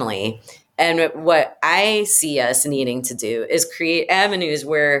family. And what I see us needing to do is create avenues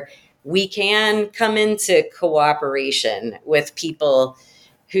where we can come into cooperation with people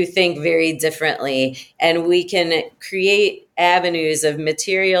who think very differently, and we can create avenues of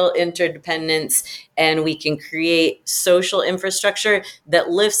material interdependence, and we can create social infrastructure that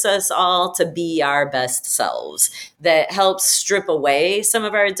lifts us all to be our best selves, that helps strip away some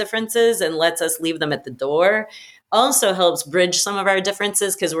of our differences and lets us leave them at the door. Also helps bridge some of our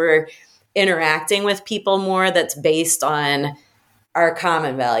differences because we're interacting with people more, that's based on our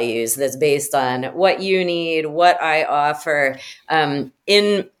common values, that's based on what you need, what I offer.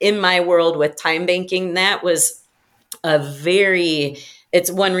 In my world with time banking, that was it's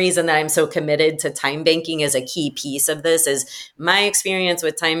one reason that I'm so committed to time banking as a key piece of this. Is my experience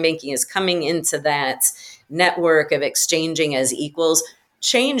with time banking is coming into that network of exchanging as equals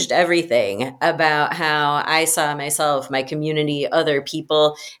changed everything about how I saw myself, my community, other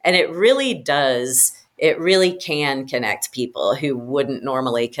people. And it really can connect people who wouldn't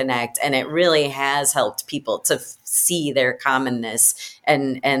normally connect. And it really has helped people to see their commonness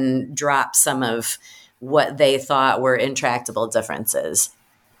and drop some of what they thought were intractable differences.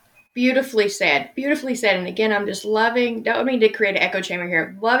 Beautifully said. Beautifully said. And again, I'm just loving, don't mean to create an echo chamber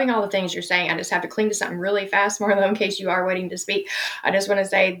here, loving all the things you're saying. I just have to cling to something really fast, Marlo, in case you are waiting to speak. I just want to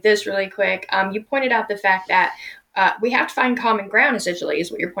say this really quick. You pointed out the fact that we have to find common ground, essentially,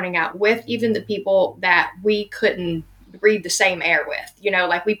 is what you're pointing out, with even the people that we couldn't breathe the same air with,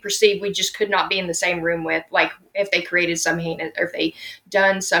 like we perceive we just could not be in the same room with, like if they created some heinous, or if they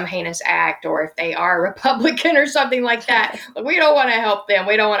done some heinous act, or if they are a Republican or something like that. We don't want to help them.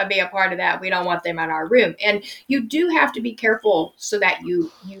 We don't want to be a part of that. We don't want them in our room. And you do have to be careful so that you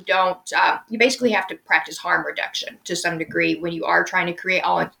don't, you basically have to practice harm reduction to some degree when you are trying to create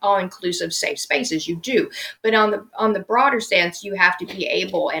all inclusive safe spaces. You do. But on the broader sense, you have to be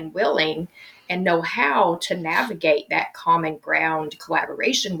able and willing and know how to navigate that common ground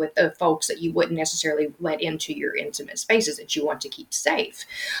collaboration with the folks that you wouldn't necessarily let into your intimate spaces that you want to keep safe.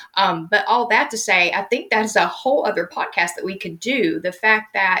 But all that to say, I think that's a whole other podcast that we could do. The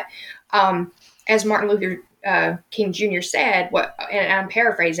fact that, as Martin Luther King Jr. said, and I'm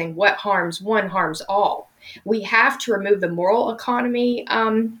paraphrasing, what harms one harms all. We have to remove the moral economy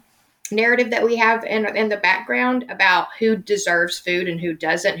narrative that we have in the background about who deserves food and who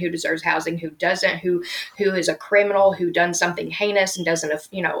doesn't, who deserves housing, who doesn't, who is a criminal, who done something heinous and doesn't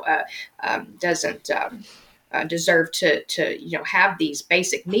deserve to have these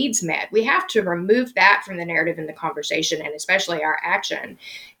basic needs met. We have to remove that from the narrative in the conversation, and especially our action,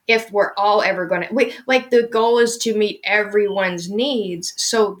 if we're all ever going to, the goal is to meet everyone's needs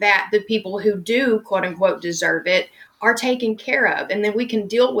so that the people who do, quote unquote, deserve it are taken care of. And then we can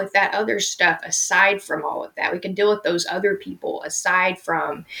deal with that other stuff aside from all of that. We can deal with those other people aside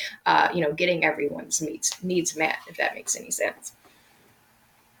from, getting everyone's needs met, if that makes any sense.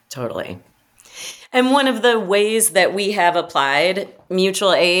 Totally. And one of the ways that we have applied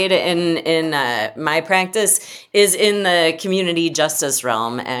mutual aid in my practice is in the community justice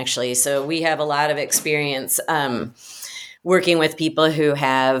realm, actually. So we have a lot of experience working with people who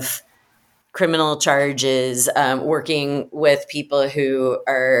have criminal charges, working with people who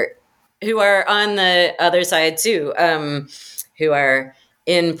are on the other side too, who are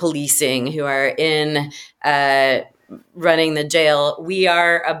in policing, who are in running the jail. We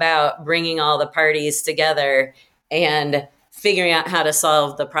are about bringing all the parties together and figuring out how to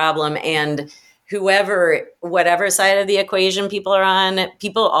solve the problem. And whatever side of the equation people are on,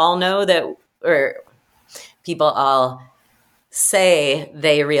 people all know that, or people all say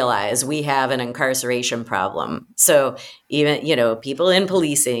they realize we have an incarceration problem. So even, people in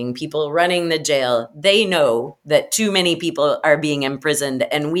policing, people running the jail, they know that too many people are being imprisoned,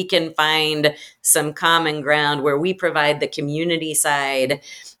 and we can find some common ground where we provide the community side.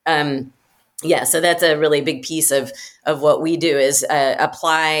 So that's a really big piece of what we do is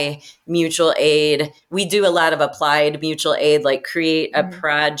apply mutual aid. We do a lot of applied mutual aid, like create a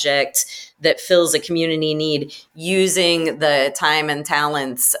project that fills a community need using the time and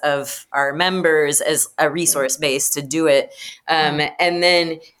talents of our members as a resource base to do it. And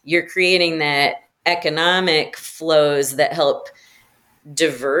then you're creating that economic flows that help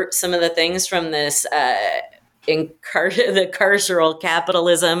divert some of the things from this the carceral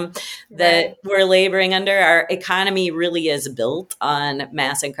capitalism that Right. we're laboring under. Our economy really is built on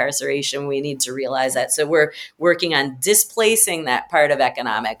mass incarceration. We need to realize that. So we're working on displacing that part of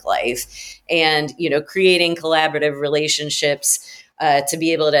economic life and, creating collaborative relationships to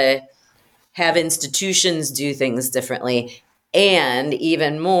be able to have institutions do things differently. And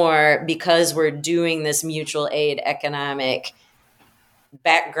even more, because we're doing this mutual aid economic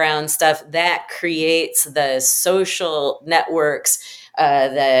background stuff, that creates the social networks,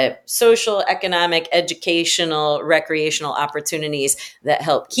 the social, economic, educational, recreational opportunities that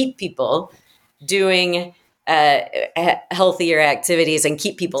help keep people doing healthier activities and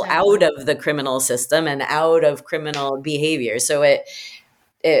keep people Exactly. out of the criminal system and out of criminal behavior. So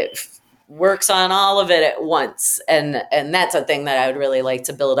it works on all of it at once, and that's a thing that I would really like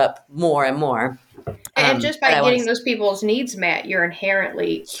to build up more and more. And just But by I want getting those people's needs met, you're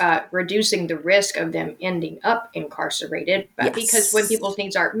inherently reducing the risk of them ending up incarcerated. But because when yes. people's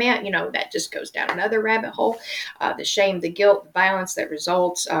needs aren't met, that just goes down another rabbit hole. The shame, the guilt, the violence that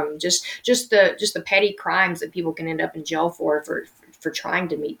results, just the petty crimes that people can end up in jail for trying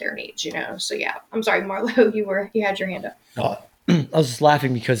to meet their needs. So yeah, I'm sorry, Marlo, you had your hand up. I was just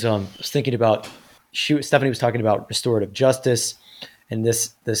laughing because I was thinking about Stephanie was talking about restorative justice, and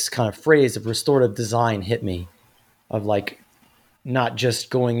this kind of phrase of restorative design hit me, of like not just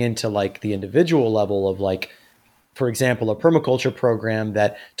going into like the individual level of like, for example, a permaculture program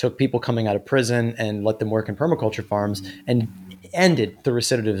that took people coming out of prison and let them work in permaculture farms and ended the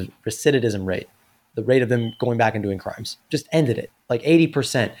recidivism rate, the rate of them going back and doing crimes, just ended it, like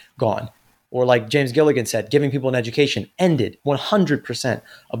 80% gone. Or like James Gilligan said, giving people an education ended 100%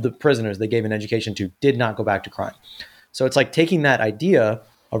 of the prisoners they gave an education to did not go back to crime. So it's like taking that idea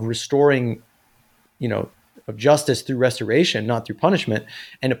of restoring, of justice through restoration, not through punishment,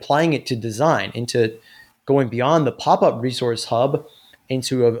 and applying it to design, into going beyond the pop-up resource hub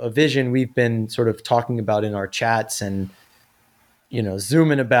into a vision we've been sort of talking about in our chats and,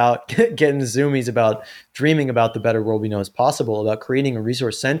 zooming about, getting zoomies about, dreaming about the better world we know is possible, about creating a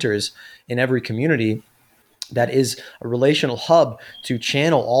resource centers in every community that is a relational hub to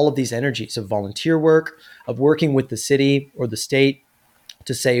channel all of these energies of volunteer work, of working with the city or the state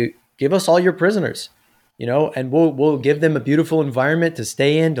to say, give us all your prisoners, and we'll give them a beautiful environment to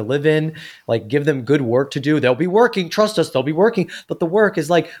stay in, to live in, like give them good work to do. They'll be working, trust us, they'll be working. But the work is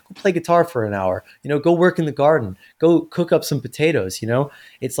like, go play guitar for an hour, go work in the garden, go cook up some potatoes,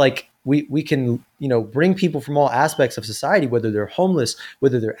 It's like we can, bring people from all aspects of society, whether they're homeless,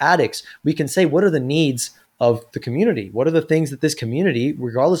 whether they're addicts. We can say, what are the needs of the community? What are the things that this community,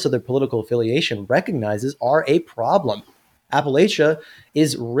 regardless of their political affiliation, recognizes are a problem? Appalachia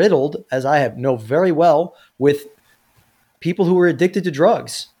is riddled, as I know very well, with people who are addicted to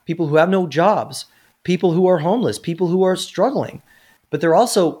drugs, people who have no jobs, people who are homeless, people who are struggling. But there are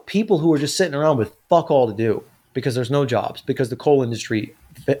also people who are just sitting around with fuck all to do because there's no jobs, because the coal industry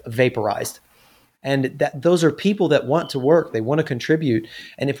vaporized. And those are people that want to work, they want to contribute.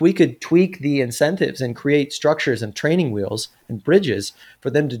 And if we could tweak the incentives and create structures and training wheels and bridges for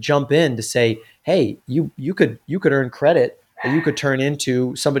them to jump in to say, hey, you could earn credit, or you could turn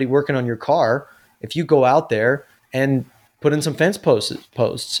into somebody working on your car if you go out there and put in some fence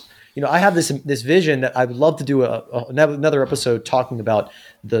posts. I have this vision that I would love to do another episode talking about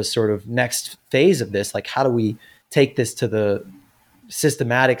the sort of next phase of this. Like, how do we take this to the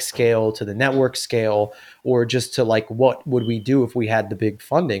systematic scale, to the network scale, or just to like, what would we do if we had the big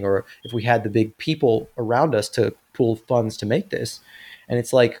funding, or if we had the big people around us to pool funds to make this? And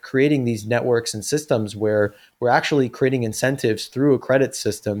it's like creating these networks and systems where we're actually creating incentives through a credit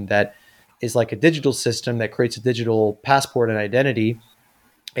system that is like a digital system that creates a digital passport and identity,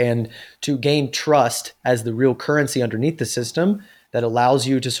 and to gain trust as the real currency underneath the system that allows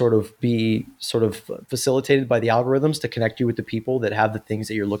you to sort of be sort of facilitated by the algorithms to connect you with the people that have the things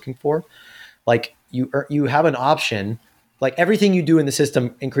that you're looking for. Like you have an option, like everything you do in the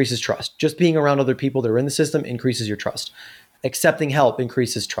system increases trust. Just being around other people that are in the system increases your trust. Accepting help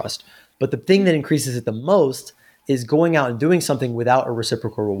increases trust. But the thing that increases it the most is going out and doing something without a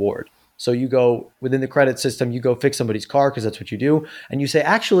reciprocal reward. So you go within the credit system, you go fix somebody's car because that's what you do. And you say,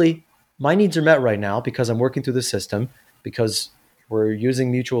 actually, my needs are met right now because I'm working through the system, because we're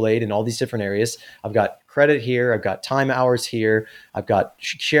using mutual aid in all these different areas. I've got credit here. I've got time hours here. I've got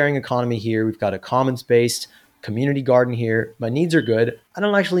sharing economy here. We've got a commons-based community garden here. My needs are good. I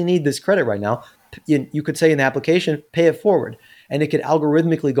don't actually need this credit right now. You could say in the application, pay it forward. And it could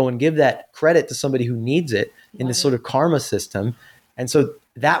algorithmically go and give that credit to somebody who needs it in this sort of karma system. And so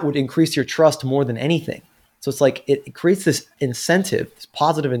that would increase your trust more than anything. So it's like it creates this incentive, this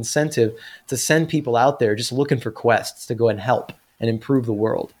positive incentive to send people out there just looking for quests to go and help and improve the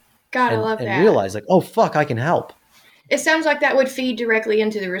world. God, I and, love and that. realize like, oh, fuck, I can help. It sounds like that would feed directly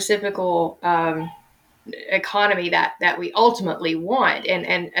into the reciprocal economy that we ultimately want,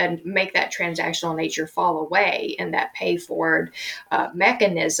 and make that transactional nature fall away, and that pay forward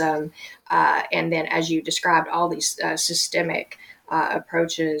mechanism. And then, as you described, all these systemic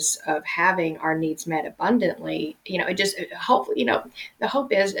approaches of having our needs met abundantly, it just hopefully, the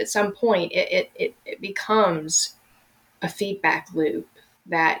hope is at some point it becomes a feedback loop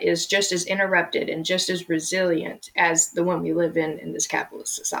that is just as interrupted and just as resilient as the one we live in this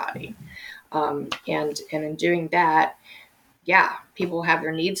capitalist society. And in doing that, people have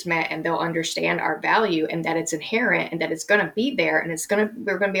their needs met, and they'll understand our value, and that it's inherent, and that it's going to be there, and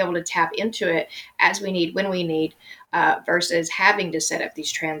we're going to be able to tap into it as we need, when we need, versus having to set up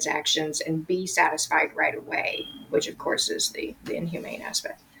these transactions and be satisfied right away, which of course is the inhumane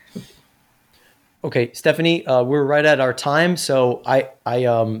aspect. Okay, Stephanie, we're right at our time. So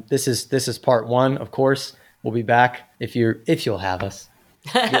this is part one. Of course, we'll be back if you'll have us.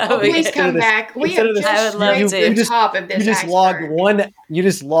 Please come back. We have just reached the top of this. You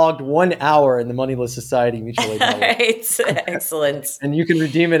just logged 1 hour in the Moneyless Society Mutual Aid Network. Right. Excellent. And you can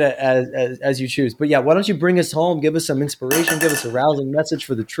redeem it as you choose. But yeah, why don't you bring us home? Give us some inspiration. Give us a rousing message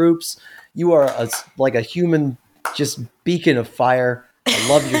for the troops. You are like a human, just beacon of fire. I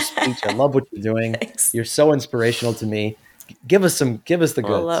love your speech. I love what you're doing. Thanks. You're so inspirational to me. Give us the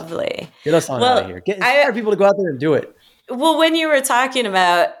goods. Lovely. Get us on out of here. Inspire people to go out there and do it. Well, when you were talking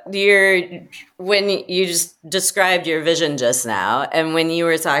about when you just described your vision just now, and when you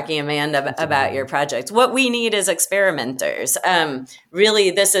were talking, Amanda, about your project, what we need is experimenters. Really,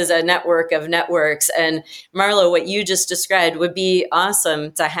 this is a network of networks. And Marlo, what you just described would be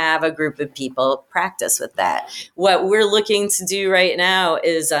awesome to have a group of people practice with that. What we're looking to do right now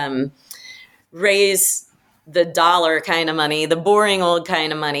is raise the dollar kind of money, the boring old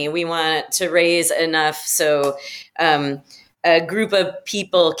kind of money. We want to raise enough so a group of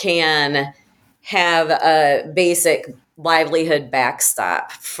people can have a basic livelihood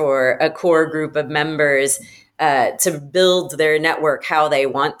backstop for a core group of members to build their network how they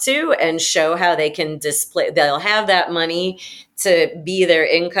want to, and show how they can display. They'll have that money to be their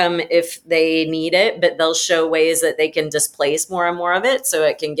income if they need it, but they'll show ways that they can displace more and more of it so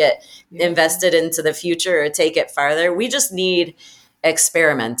it can get invested into the future or take it farther. We just need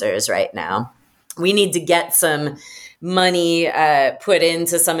experimenters right now. We need to get some money put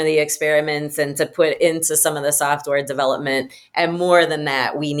into some of the experiments and to put into some of the software development. And more than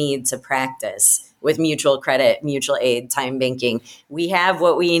that, we need to practice with mutual credit, mutual aid, time banking. We have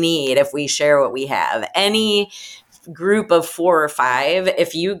what we need if we share what we have. Any group of 4 or 5,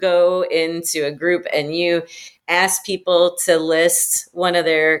 if you go into a group and you ask people to list one of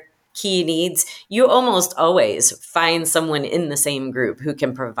their key needs, you almost always find someone in the same group who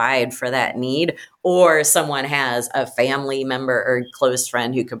can provide for that need, or someone has a family member or close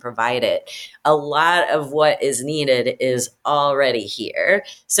friend who can provide it. A lot of what is needed is already here.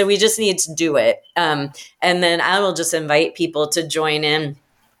 So we just need to do it. And then I will just invite people to join in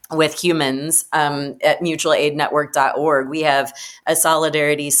with humans at mutualaidnetwork.org. We have a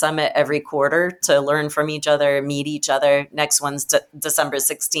solidarity summit every quarter to learn from each other, meet each other. Next one's December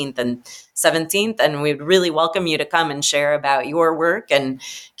 16th and 17th. And we'd really welcome you to come and share about your work and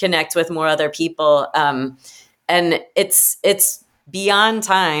connect with more other people. And it's beyond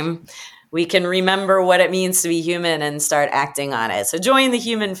time. We can remember what it means to be human and start acting on it. So join the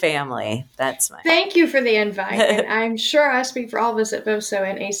human family. That's my. Thank you for the invite. And I'm sure I speak for all of us at VOSO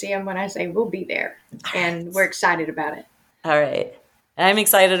and ACM when I say we'll be there. And we're excited about it. All right. I'm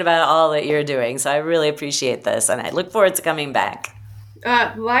excited about all that you're doing. So I really appreciate this. And I look forward to coming back.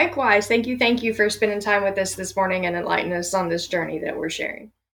 Likewise. Thank you for spending time with us this morning and enlightening us on this journey that we're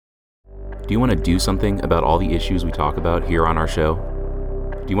sharing. Do you want to do something about all the issues we talk about here on our show?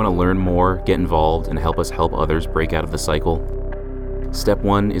 Do you want to learn more, get involved, and help us help others break out of the cycle? Step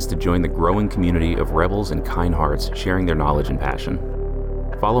 1 is to join the growing community of rebels and kind hearts sharing their knowledge and passion.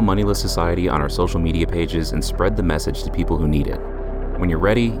 Follow Moneyless Society on our social media pages and spread the message to people who need it. When you're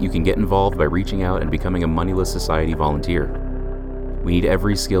ready, you can get involved by reaching out and becoming a Moneyless Society volunteer. We need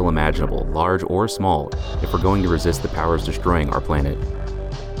every skill imaginable, large or small, if we're going to resist the powers destroying our planet.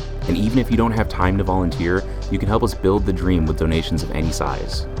 And even if you don't have time to volunteer, you can help us build the dream with donations of any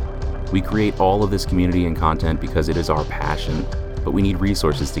size. We create all of this community and content because it is our passion, but we need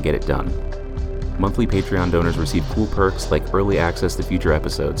resources to get it done. Monthly Patreon donors receive cool perks like early access to future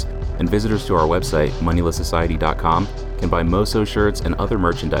episodes, and visitors to our website, moneylesssociety.com, can buy MOSO shirts and other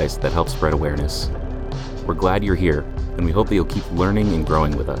merchandise that help spread awareness. We're glad you're here, and we hope that you'll keep learning and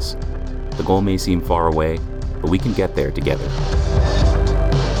growing with us. The goal may seem far away, but we can get there together.